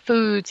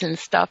foods and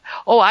stuff.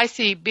 Oh, I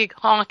see big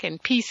honking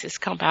pieces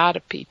come out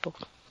of people.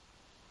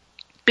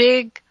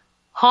 Big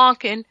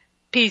honking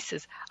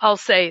pieces. I'll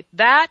say,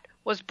 that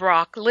was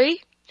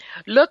broccoli.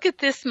 Look at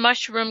this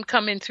mushroom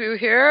coming through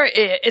here.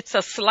 It's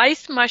a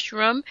sliced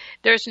mushroom.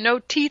 There's no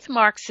teeth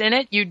marks in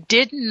it. You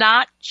did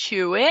not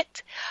chew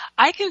it.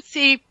 I can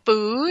see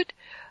food,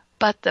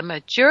 but the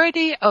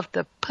majority of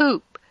the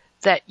poop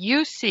that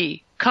you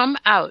see come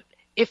out,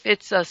 if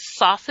it's a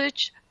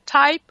sausage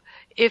type,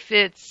 if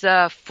it's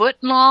foot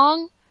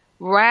long,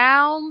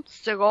 round,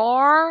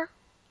 cigar,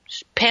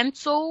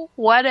 pencil,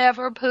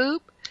 whatever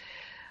poop,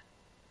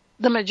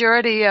 the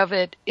majority of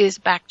it is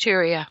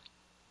bacteria.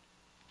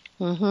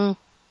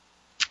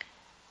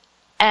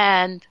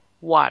 And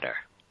water.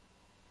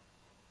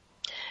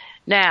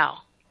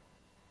 Now,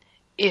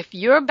 if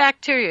your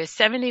bacteria is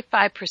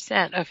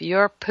 75% of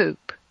your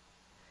poop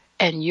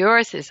and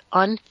yours is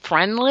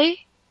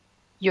unfriendly,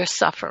 you're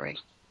suffering.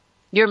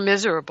 You're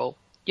miserable.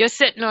 You're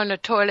sitting on the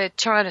toilet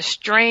trying to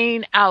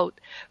strain out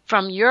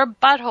from your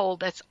butthole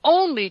that's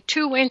only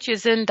 2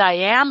 inches in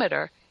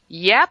diameter.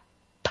 Yep,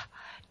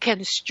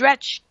 can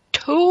stretch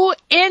 2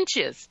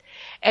 inches.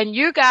 And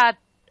you got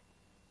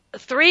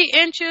 3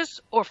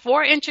 inches or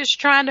 4 inches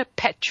trying to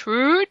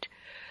protrude.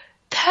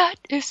 That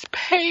is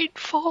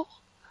painful.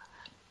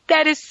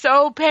 That is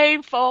so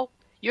painful.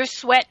 You're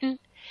sweating.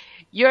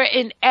 You're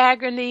in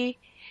agony.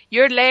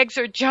 Your legs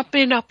are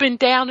jumping up and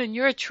down and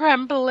you're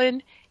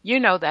trembling. You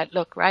know that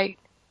look, right?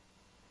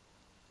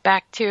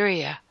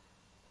 Bacteria.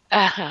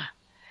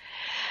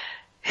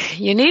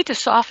 You need to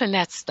soften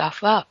that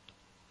stuff up.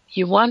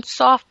 You want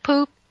soft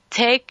poop?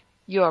 Take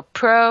your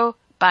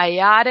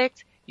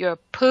probiotics, your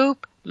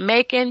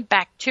poop-making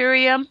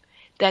bacterium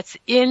that's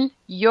in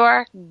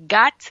your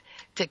gut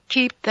to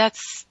keep that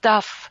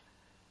stuff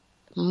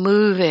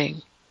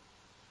moving.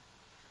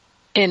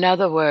 In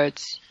other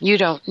words, you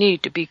don't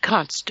need to be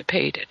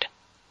constipated.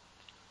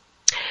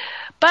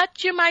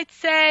 But you might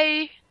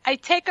say, I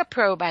take a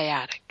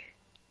probiotic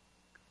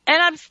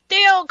and I'm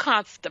still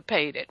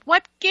constipated.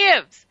 What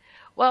gives?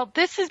 Well,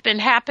 this has been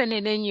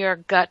happening in your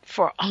gut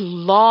for a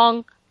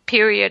long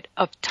period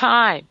of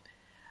time.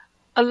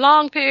 A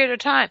long period of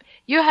time.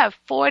 You have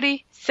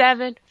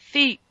 47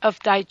 feet of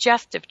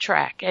digestive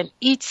tract, and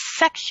each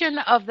section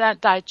of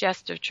that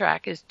digestive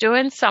tract is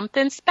doing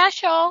something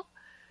special.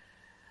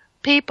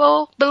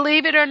 People,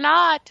 believe it or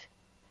not,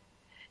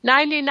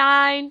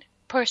 99%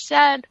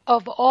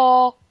 of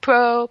all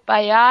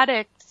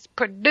probiotics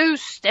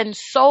produced and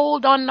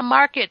sold on the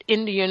market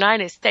in the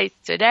United States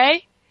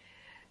today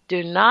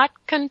do not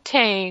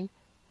contain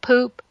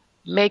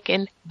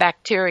poop-making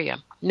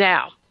bacterium.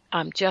 Now,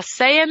 I'm just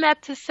saying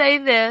that to say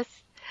this.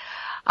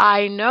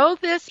 I know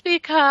this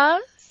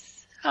because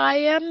I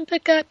am the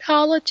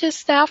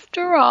gutologist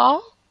after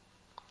all,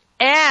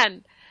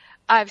 and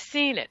I've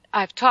seen it.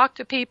 I've talked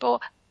to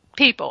people.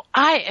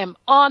 I am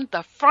on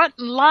the front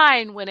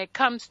line when it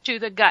comes to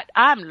the gut.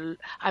 I'm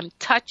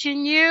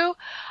touching you.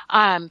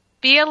 I'm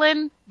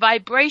feeling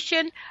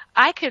vibration.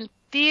 I can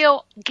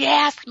feel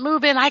gas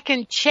moving. I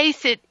can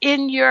chase it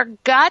in your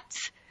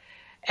gut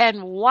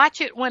and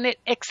watch it when it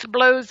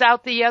explodes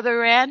out the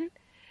other end.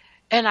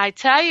 And I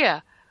tell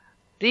you,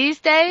 these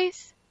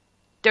days,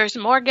 there's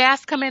more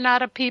gas coming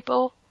out of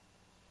people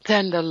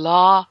than the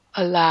law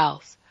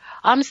allows.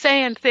 I'm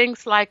saying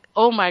things like,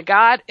 oh my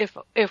God,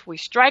 if we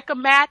strike a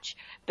match,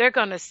 they're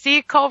going to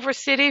see Culver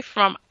City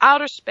from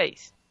outer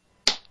space.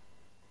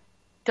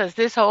 Because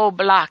this whole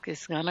block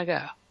is going to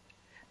go.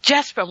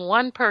 Just from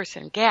one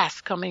person,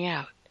 gas coming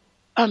out.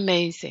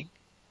 Amazing.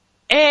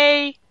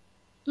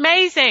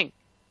 Amazing.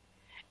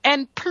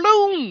 And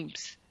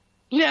plumes.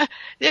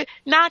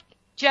 Not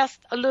just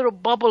a little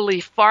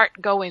bubbly fart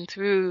going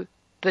through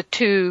the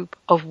tube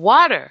of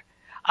water.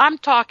 I'm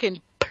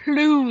talking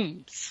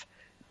plumes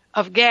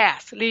of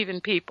gas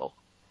leaving people.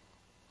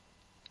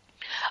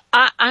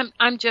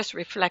 I'm just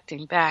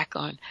reflecting back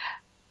on,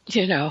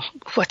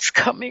 what's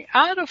coming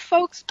out of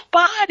folks'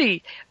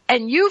 body.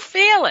 And you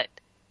feel it.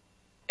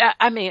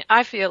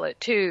 I feel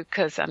it too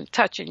because I'm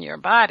touching your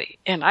body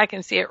and I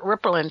can see it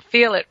rippling,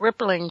 feel it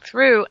rippling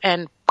through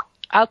and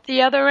out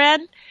the other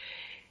end.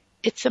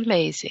 It's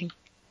amazing.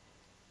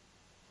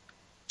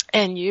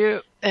 And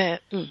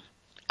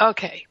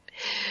okay.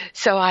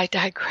 So I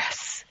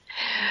digress.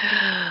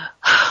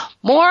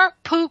 More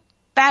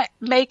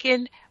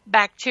poop-making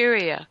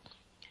bacteria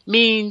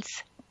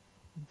means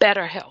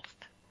better health.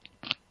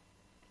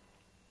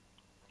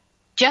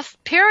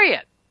 Just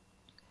period.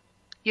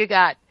 You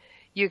got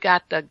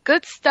the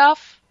good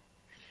stuff.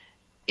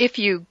 If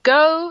you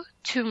go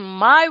to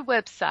my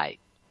website,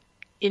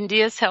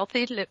 India's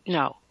Healthy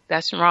no,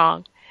 that's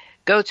wrong.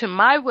 Go to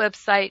my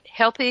website,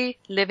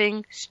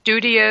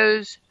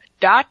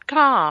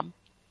 healthylivingstudios.com.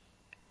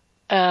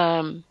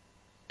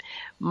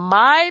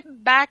 My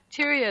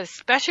bacteria,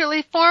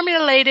 specially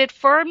formulated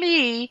for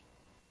me,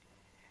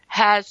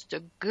 has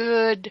the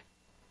good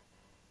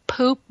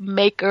poop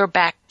maker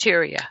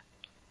bacteria.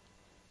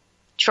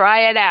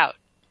 Try it out.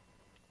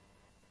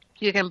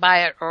 You can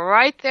buy it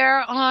right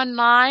there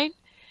online.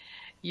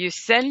 You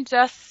send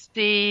us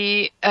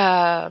the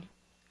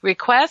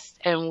request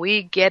and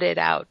we get it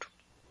out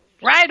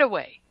right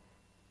away.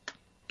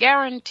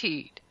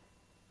 Guaranteed.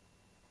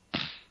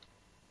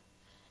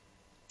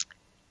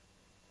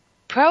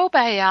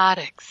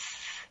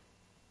 Probiotics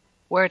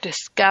were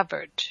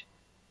discovered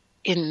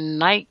in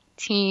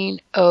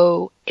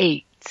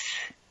 1908.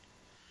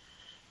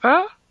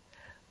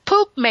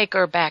 Poop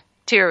maker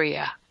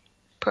bacteria,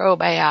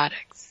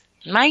 probiotics,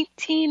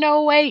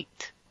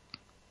 1908.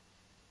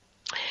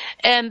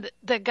 And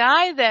the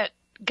guy that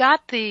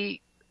got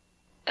the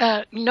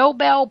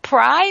Nobel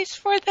Prize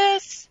for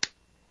this,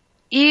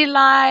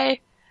 Eli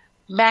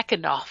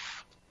Macikoff.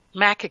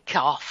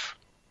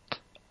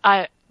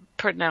 I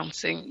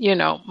pronouncing,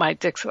 my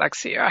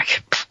dyslexia.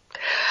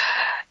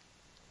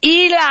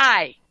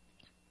 Eli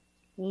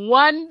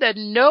won the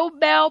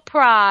Nobel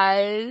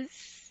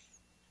Prize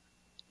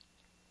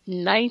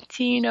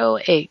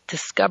 1908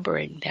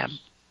 discovering them.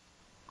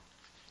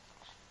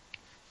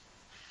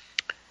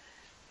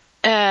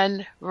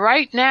 And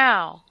right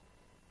now,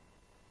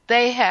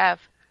 they have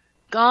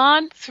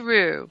gone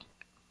through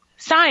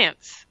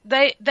science.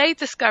 They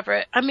discover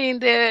it. I mean,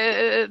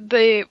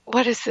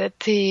 what is it?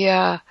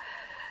 The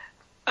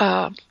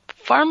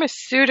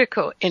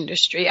pharmaceutical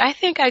industry. I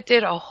think I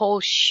did a whole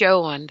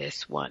show on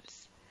this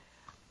once,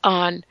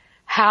 on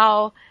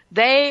how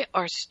they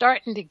are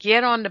starting to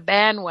get on the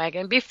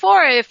bandwagon.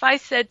 Before, if I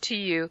said to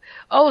you,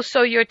 oh,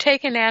 so you're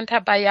taking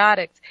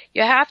antibiotics,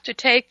 you have to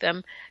take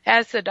them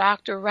as the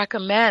doctor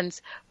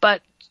recommends,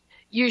 but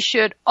you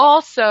should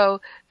also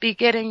be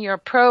getting your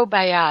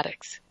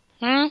probiotics.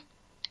 I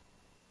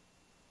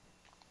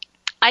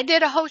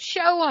did a whole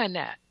show on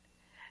that,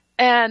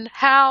 and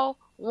how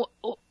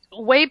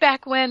way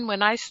back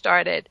when I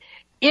started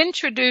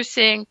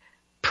introducing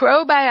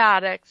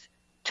probiotics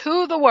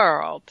to the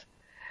world,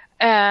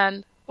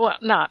 and well,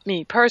 not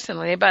me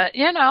personally, but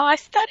I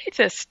study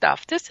this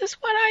stuff. This is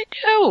what I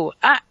do.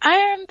 I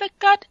am the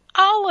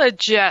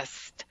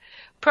gutologist.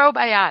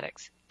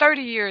 Probiotics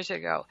 30 years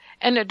ago,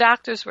 and the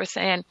doctors were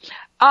saying,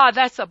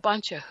 that's a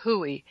bunch of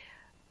hooey.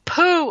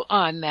 Poo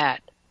on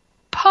that.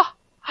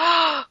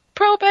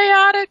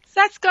 Probiotics,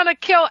 that's going to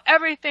kill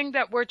everything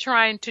that we're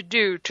trying to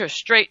do to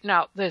straighten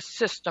out this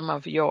system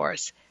of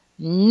yours.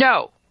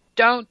 No,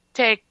 don't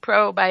take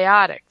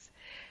probiotics.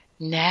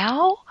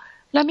 Now,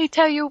 let me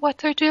tell you what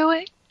they're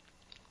doing.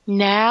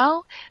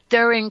 Now,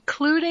 they're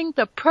including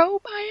the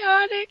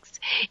probiotics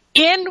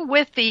in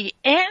with the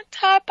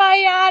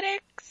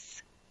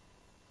antibiotics.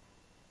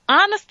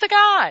 Honest to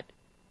God,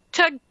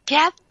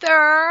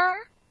 together,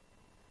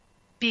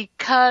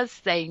 because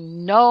they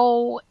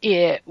know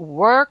it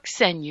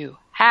works and you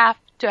have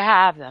to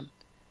have them.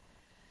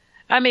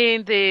 I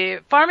mean, the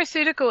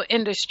pharmaceutical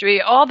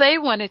industry, all they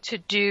wanted to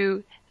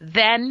do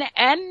then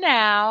and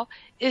now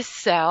is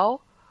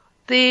sell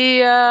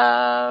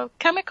the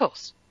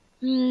chemicals.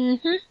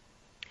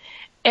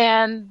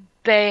 And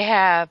they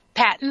have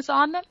patents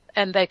on them,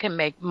 and they can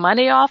make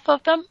money off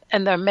of them,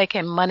 and they're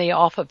making money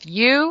off of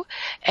you,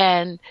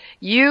 and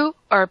you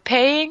are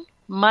paying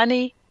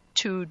money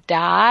to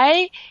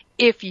die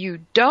if you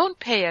don't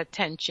pay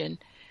attention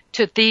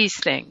to these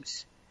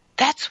things.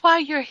 That's why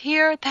you're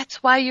here.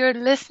 That's why you're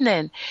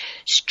listening.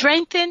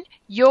 Strengthen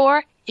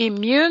your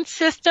immune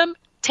system.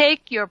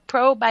 Take your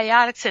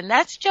probiotics, and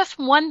that's just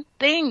one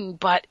thing,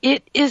 but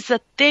it is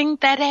a thing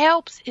that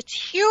helps. It's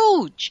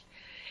huge.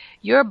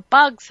 Your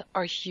bugs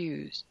are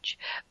huge.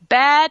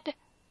 The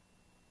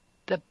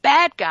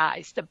bad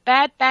guys, the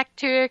bad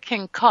bacteria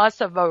can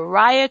cause a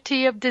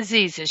variety of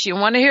diseases. You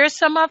want to hear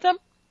some of them?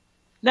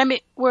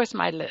 Where's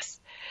my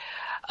list?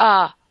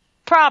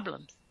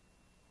 Problems,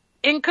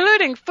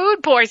 including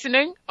food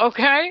poisoning,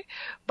 okay?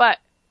 But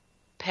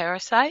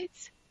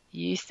parasites,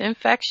 yeast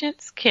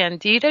infections,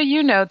 candida,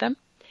 you know them,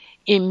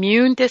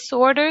 immune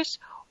disorders,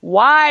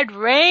 wide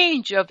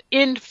range of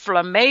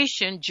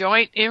inflammation,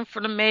 joint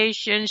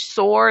inflammation,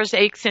 sores,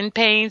 aches and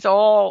pains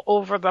all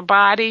over the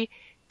body.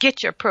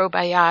 Get your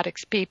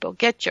probiotics, people.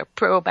 Get your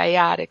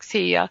probiotics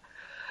here.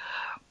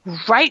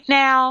 Right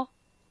now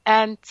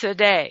and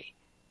today.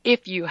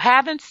 If you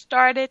haven't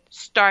started,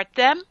 start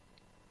them.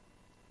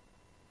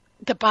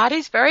 The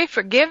body's very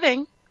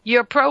forgiving.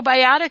 Your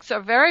probiotics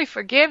are very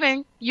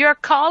forgiving. You're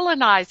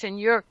colonizing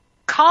your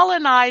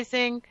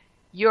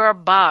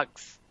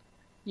bugs.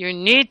 You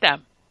need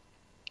them.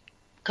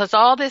 Because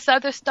all this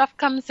other stuff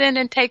comes in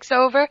and takes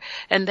over,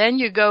 and then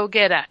you go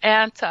get an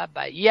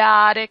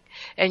antibiotic,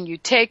 and you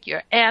take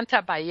your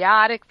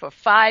antibiotic for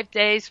 5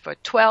 days, for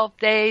 12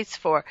 days,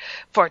 for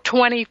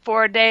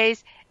 24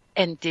 days.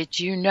 And did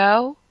you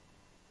know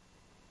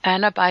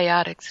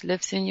antibiotics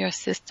lives in your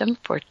system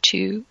for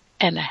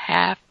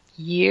 2.5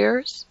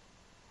 years?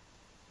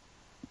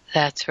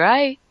 That's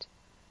right.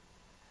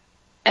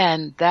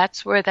 And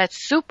that's where that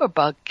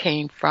superbug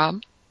came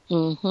from.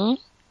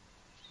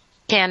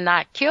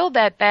 Cannot kill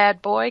that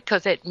bad boy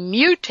because it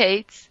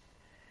mutates,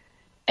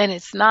 and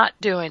it's not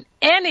doing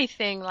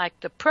anything like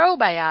the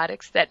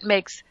probiotics that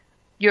makes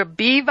your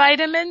B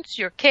vitamins,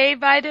 your K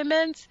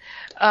vitamins,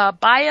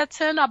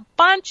 biotin, a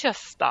bunch of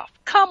stuff.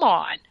 Come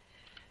on.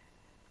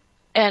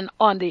 And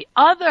on the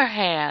other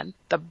hand,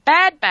 the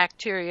bad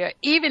bacteria,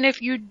 even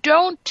if you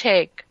don't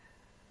take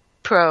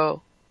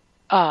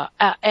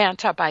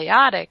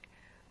antibiotic,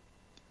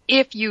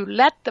 if you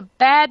let the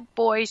bad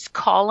boys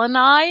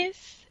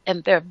colonize,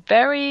 and they're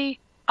very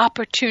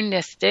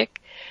opportunistic,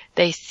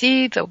 they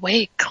see the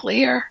way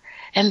clear,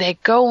 and they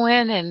go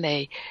in and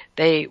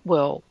they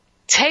will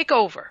take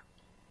over.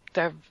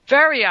 They're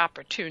very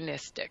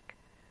opportunistic.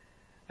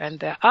 And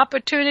the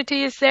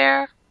opportunity is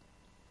there.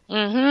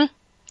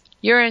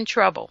 you're in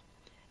trouble.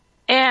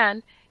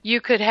 And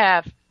you could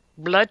have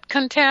blood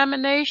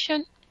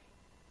contamination,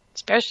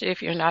 especially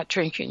if you're not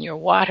drinking your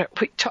water.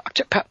 We talked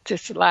about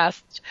this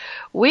last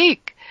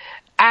week.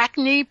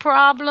 Acne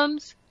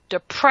problems,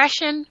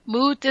 depression,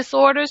 mood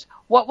disorders.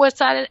 What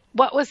was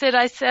it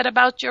I said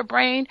about your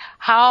brain?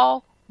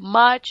 How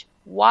much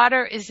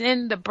water is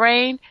in the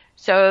brain?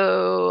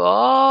 So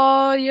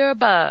all your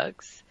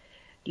bugs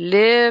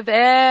live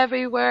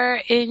everywhere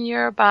in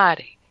your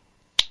body,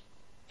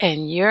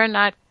 and you're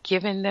not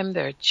giving them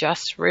their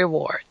just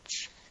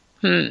rewards.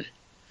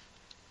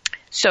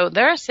 So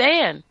they're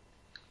saying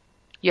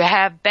you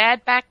have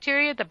bad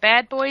bacteria, the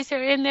bad boys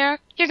are in there,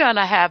 you're going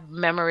to have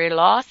memory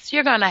loss,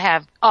 you're going to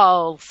have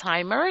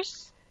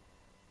Alzheimer's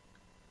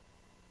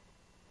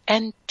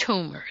and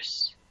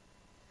tumors.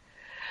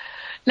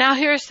 Now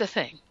here's the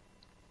thing.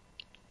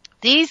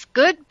 These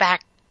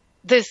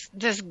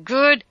this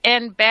good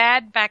and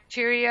bad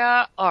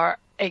bacteria are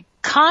a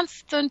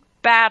constant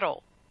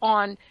battle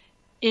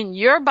in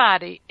your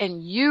body,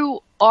 and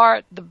you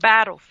are the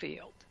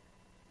battlefield.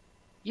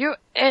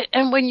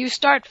 And when you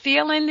start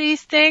feeling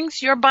these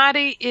things, your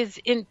body is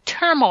in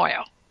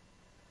turmoil.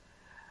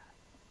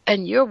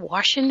 And you're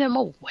washing them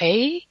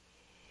away.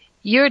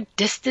 You're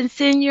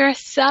distancing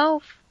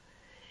yourself.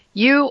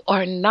 You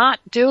are not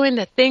doing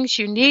the things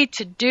you need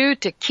to do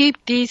to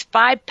keep these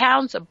 5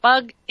 pounds of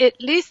bug,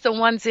 at least the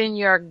ones in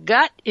your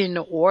gut, in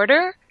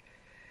order.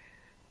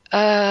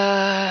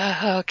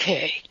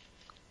 Okay.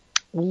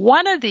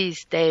 One of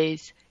these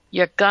days,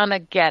 you're gonna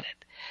get it.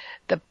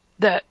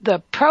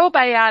 The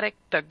probiotic,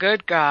 the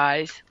good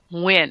guys,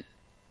 win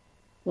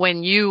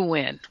when you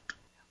win.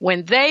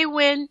 When they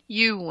win,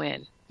 you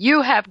win.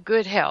 You have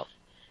good health.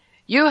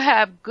 You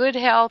have good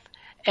health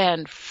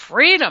and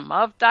freedom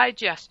of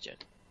digestion.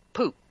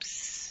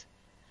 Poops.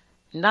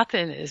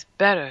 Nothing is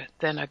better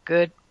than a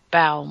good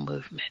bowel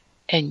movement.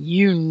 And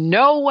you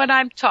know what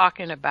I'm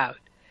talking about.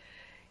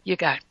 You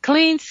got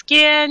clean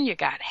skin, you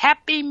got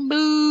happy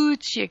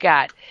moods, you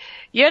have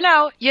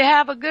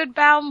a good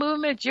bowel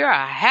movement, you're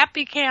a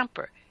happy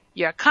camper.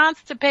 You're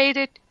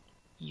constipated,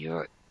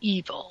 you're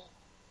evil.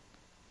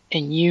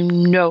 And you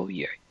know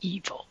you're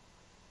evil.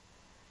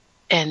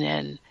 And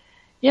then,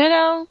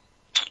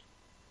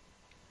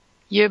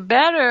 you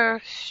better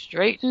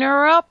straighten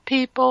her up,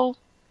 people.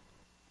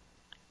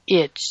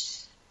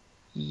 It's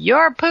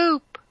your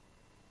poop.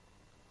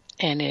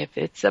 And if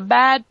it's a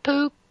bad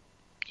poop,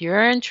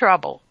 you're in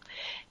trouble.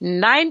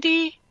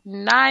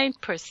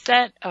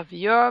 99% of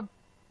your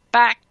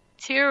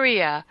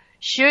bacteria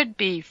should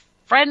be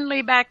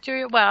friendly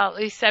bacteria. Well, at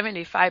least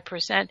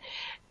 75%.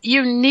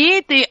 You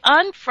need the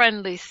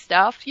unfriendly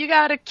stuff. You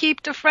got to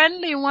keep the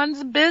friendly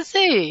ones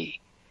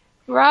busy,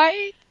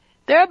 right?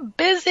 They're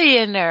busy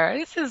in there.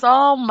 This is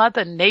all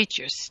Mother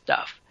Nature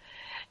stuff.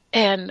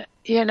 And,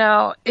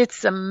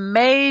 it's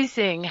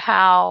amazing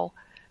how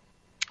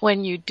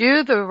when you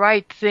do the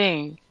right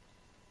thing,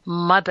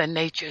 Mother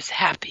Nature's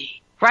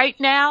happy. Right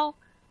now,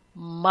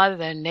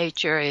 Mother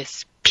Nature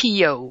is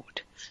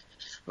PO'd,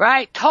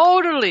 right?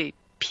 Totally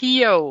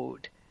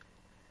PO'd.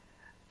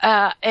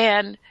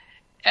 And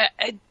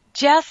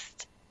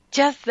just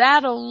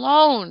that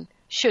alone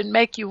should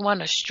make you want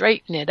to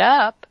straighten it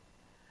up.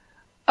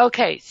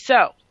 Okay,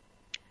 so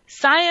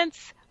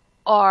science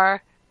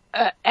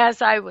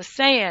as I was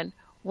saying,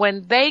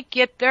 when they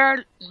get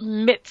their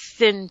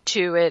mitts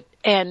into it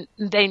and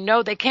they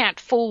know they can't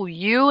fool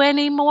you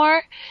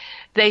anymore,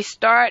 they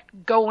start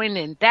going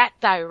in that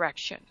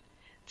direction.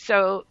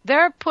 So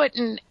they're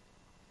putting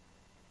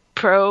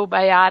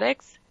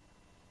probiotics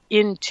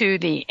into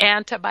the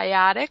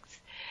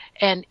antibiotics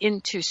and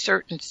into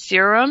certain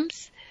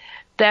serums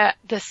that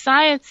the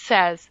science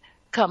says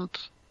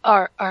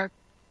are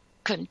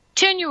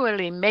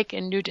continually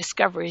making new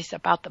discoveries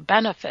about the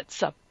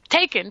benefits of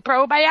taking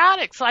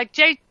probiotics, like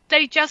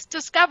they just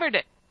discovered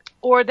it,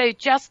 or they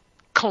just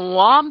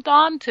glommed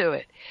onto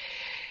it.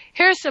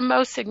 Here's the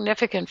most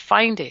significant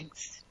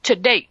findings to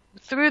date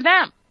through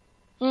them.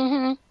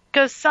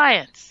 Because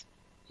science,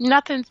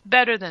 nothing's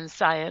better than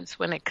science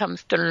when it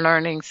comes to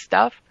learning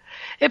stuff.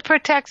 It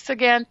protects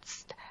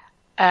against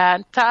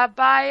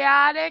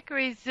antibiotic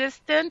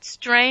resistant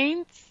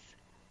strains.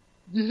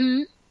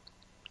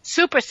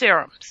 Super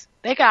serums.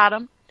 They got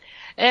them.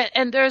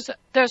 And there's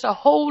a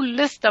whole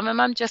list of them.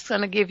 I'm just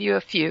going to give you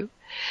a few.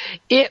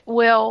 It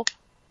will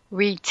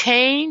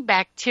retain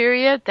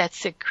bacteria that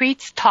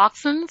secretes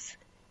toxins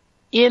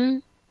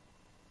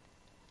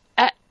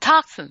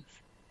toxins.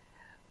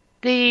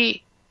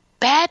 The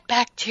bad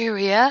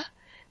bacteria,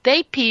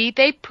 they pee,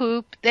 they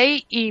poop,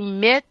 they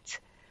emit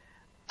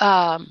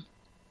farts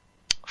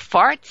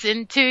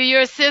into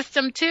your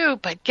system too.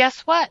 But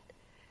guess what?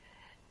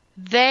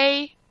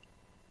 They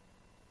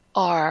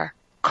are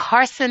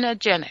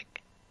carcinogenic.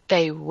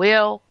 They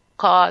will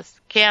cause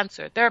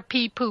cancer. They're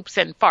pee, poops,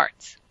 and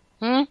farts.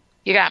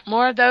 You got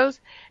more of those?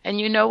 And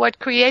you know what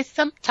creates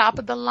them? Top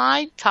of the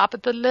line, top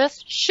of the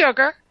list,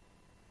 sugar.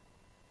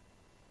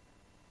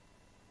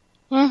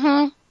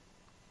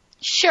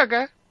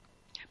 Sugar.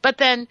 But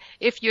then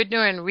if you're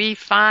doing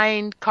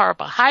refined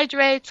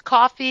carbohydrates,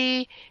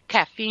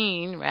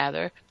 caffeine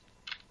rather,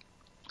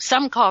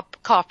 some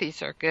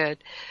coffees are good.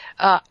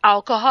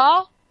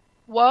 Alcohol?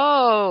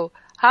 Whoa.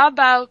 How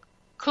about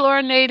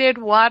chlorinated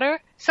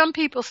water? Some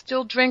people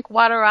still drink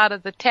water out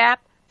of the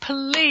tap.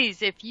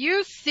 Please, if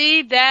you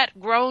see that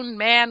grown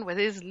man with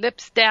his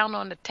lips down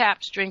on the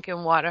taps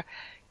drinking water,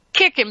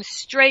 kick him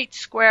straight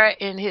square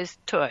in his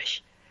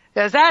tush.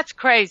 Because that's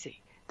crazy.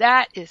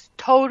 That is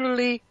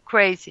totally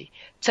crazy.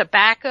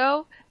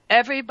 Tobacco,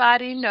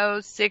 everybody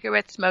knows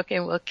cigarette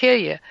smoking will kill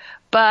you.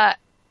 But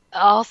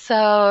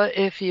also,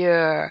 if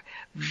you're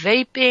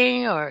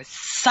vaping or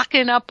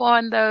sucking up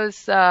on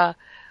those,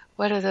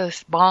 what are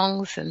those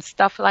bongs and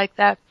stuff like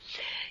that,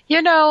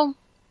 you know,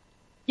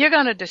 you're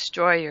going to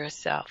destroy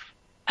yourself.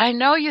 I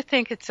know you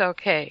think it's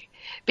okay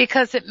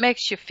because it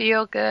makes you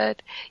feel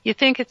good. You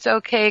think it's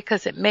okay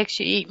because it makes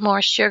you eat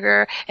more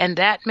sugar and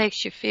that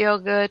makes you feel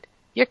good.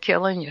 You're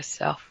killing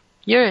yourself.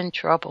 You're in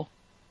trouble.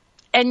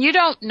 And you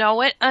don't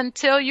know it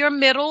until you're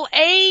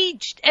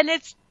middle-aged and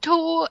it's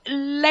too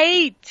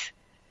late.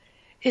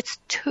 It's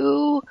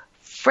too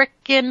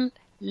frickin'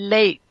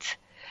 late.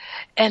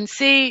 And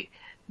see,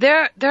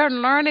 they're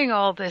learning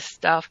all this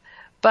stuff,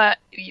 but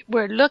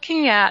we're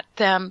looking at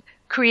them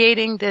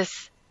creating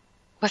this,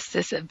 what's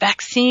this, a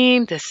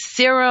vaccine, this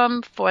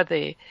serum for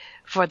the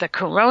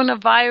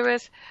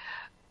coronavirus.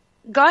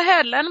 Go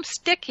ahead, let them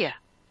stick you.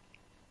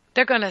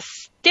 They're going to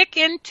stick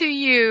into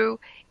you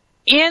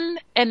in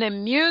an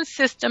immune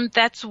system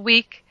that's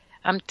weak.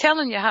 I'm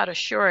telling you how to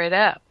shore it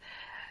up.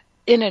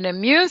 In an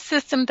immune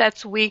system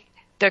that's weak,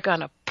 they're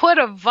going to put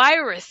a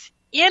virus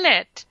in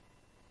it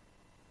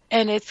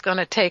and it's going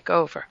to take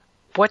over.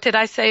 What did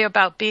I say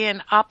about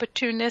being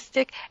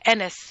opportunistic?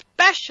 And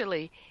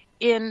especially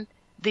in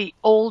the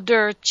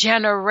older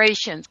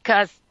generations,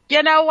 because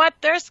you know what?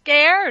 They're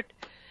scared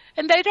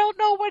and they don't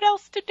know what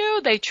else to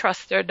do. They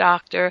trust their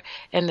doctor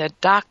and the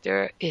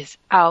doctor is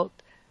out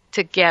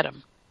to get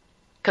them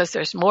because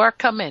there's more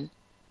coming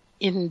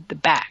in the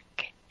back.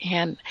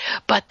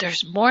 But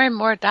there's more and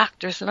more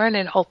doctors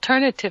learning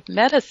alternative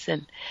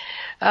medicine,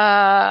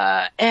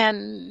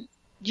 and,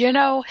 you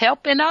know,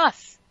 helping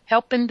us,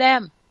 helping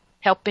them,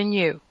 helping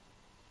you.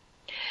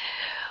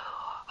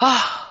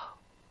 Oh,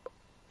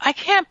 I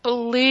can't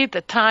believe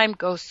the time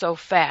goes so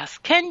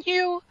fast. Can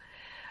you?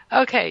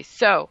 Okay,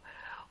 so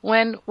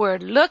when we're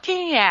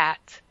looking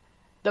at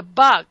the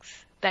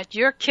bugs that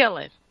you're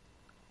killing,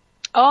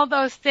 all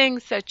those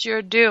things that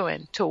you're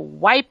doing to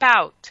wipe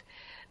out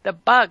the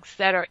bugs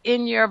that are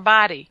in your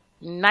body,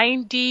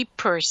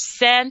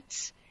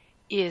 90%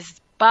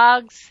 is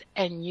bugs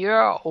and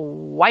you're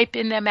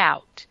wiping them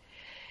out.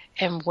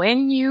 And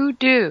when you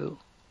do,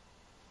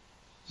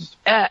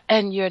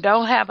 and you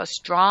don't have a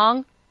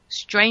strong,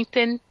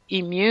 strengthened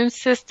immune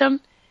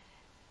system,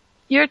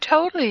 you're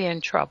totally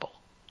in trouble.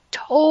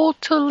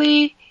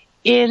 Totally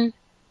in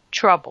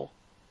trouble.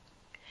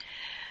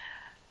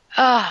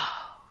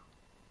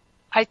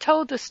 I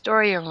told the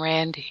story of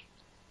Randy.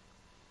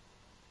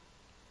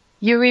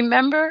 You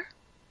remember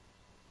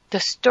the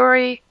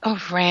story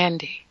of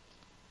Randy?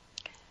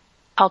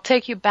 I'll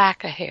take you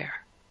back a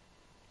hair.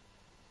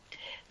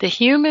 The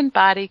human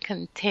body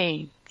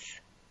contains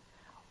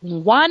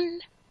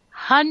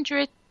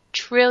 100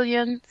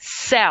 trillion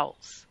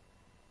cells,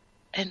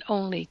 and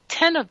only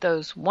 10 of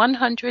those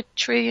 100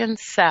 trillion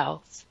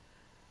cells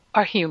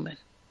are human.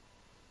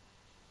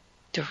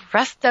 The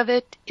rest of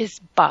it is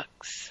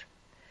bugs.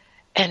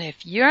 And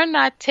if you're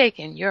not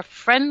taking your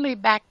friendly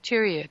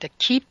bacteria to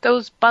keep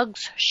those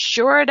bugs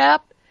shored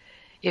up,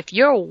 if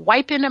you're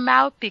wiping them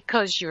out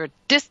because you're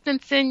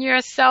distancing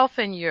yourself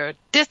and you're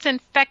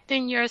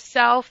disinfecting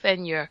yourself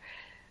and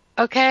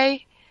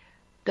okay,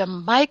 the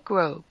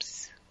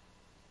microbes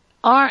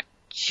aren't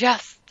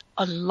just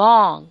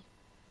along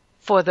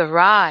for the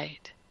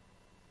ride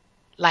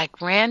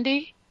like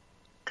Randy,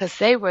 because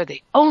they were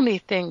the only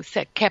things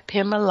that kept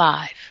him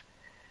alive.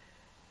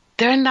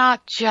 They're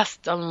not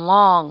just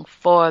along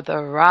for the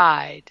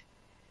ride.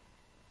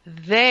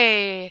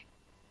 They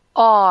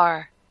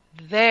are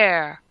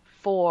there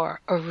for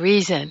a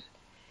reason.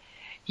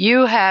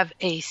 You have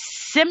a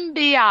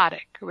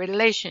symbiotic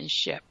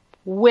relationship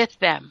with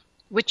them,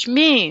 which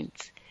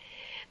means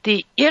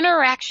the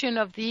interaction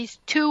of these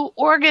two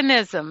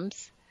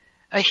organisms,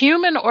 a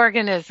human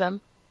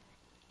organism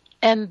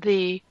and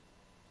the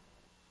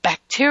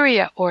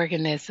bacteria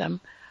organism,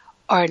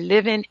 are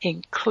living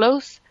in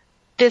close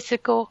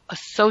physical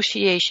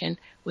association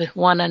with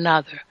one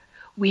another.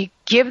 We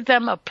give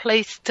them a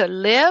place to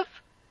live,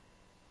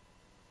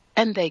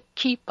 and they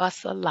keep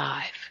us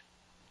alive.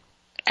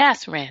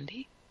 Ask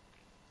Randy.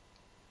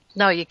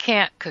 No, you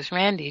can't, because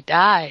Randy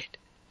died.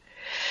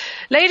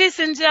 Ladies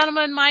and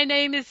gentlemen, my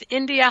name is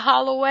India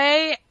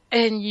Holloway,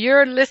 and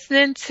you're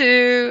listening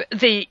to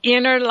the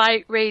Inner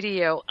Light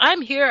Radio.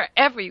 I'm here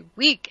every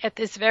week at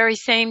this very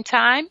same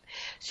time,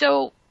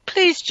 so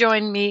please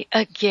join me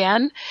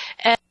again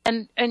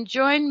and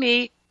join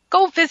me.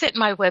 Go visit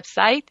my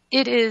website.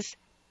 It is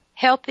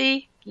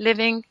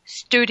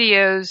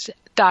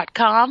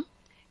healthylivingstudios.com.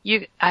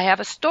 I have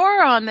a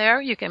store on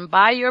there. You can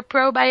buy your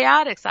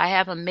probiotics. I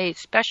have them made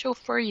special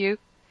for you.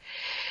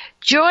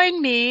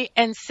 Join me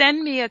and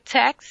send me a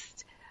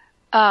text,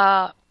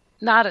 not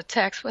a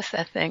text, what's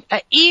that thing?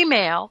 An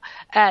email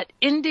at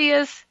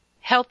India's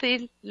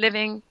Healthy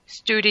Living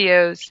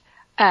Studios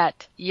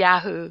at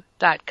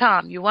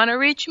yahoo.com. You want to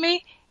reach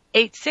me?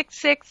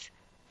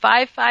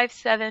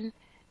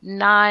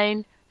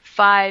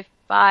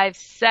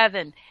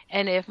 866-557-9557.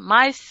 And if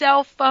my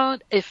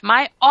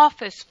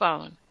office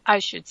phone, I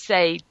should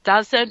say,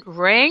 doesn't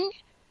ring,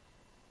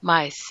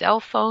 my cell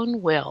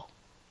phone will.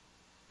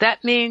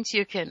 That means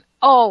you can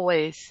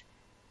always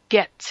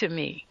get to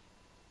me.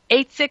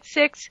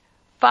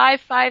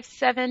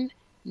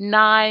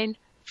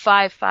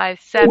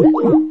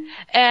 866-557-9557.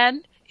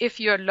 And if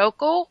you're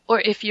local or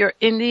if you're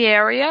in the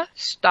area,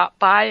 stop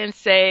by and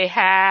say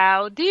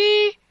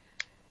howdy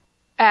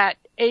at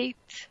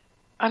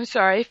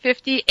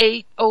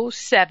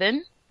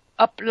 5807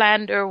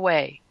 Uplander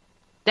Way.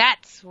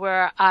 That's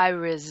where I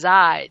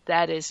reside.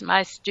 That is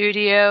my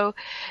studio,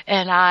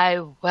 and I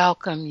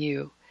welcome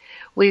you.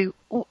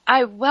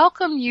 I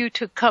welcome you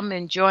to come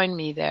and join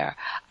me there.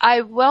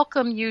 I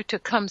welcome you to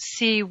come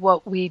see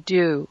what we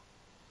do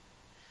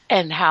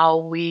and how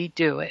we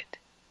do it.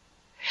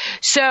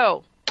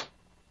 So,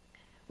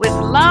 with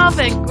love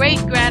and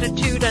great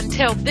gratitude,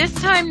 until this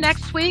time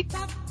next week,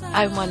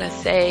 I want to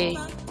say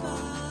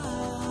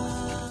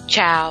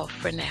ciao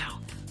for now.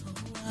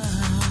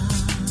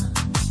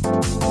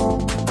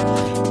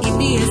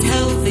 India's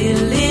Healthy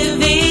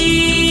Living.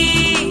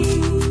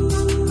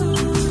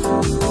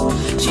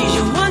 She's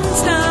your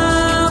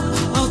one-stop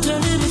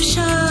alternative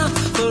shop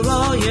for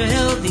all your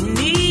healthy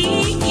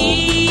needs.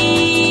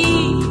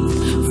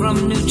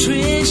 From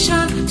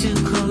nutrition to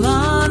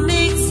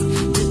colonics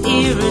to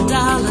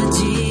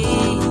iridology.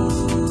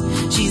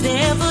 She's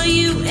there for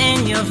you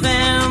and your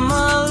family.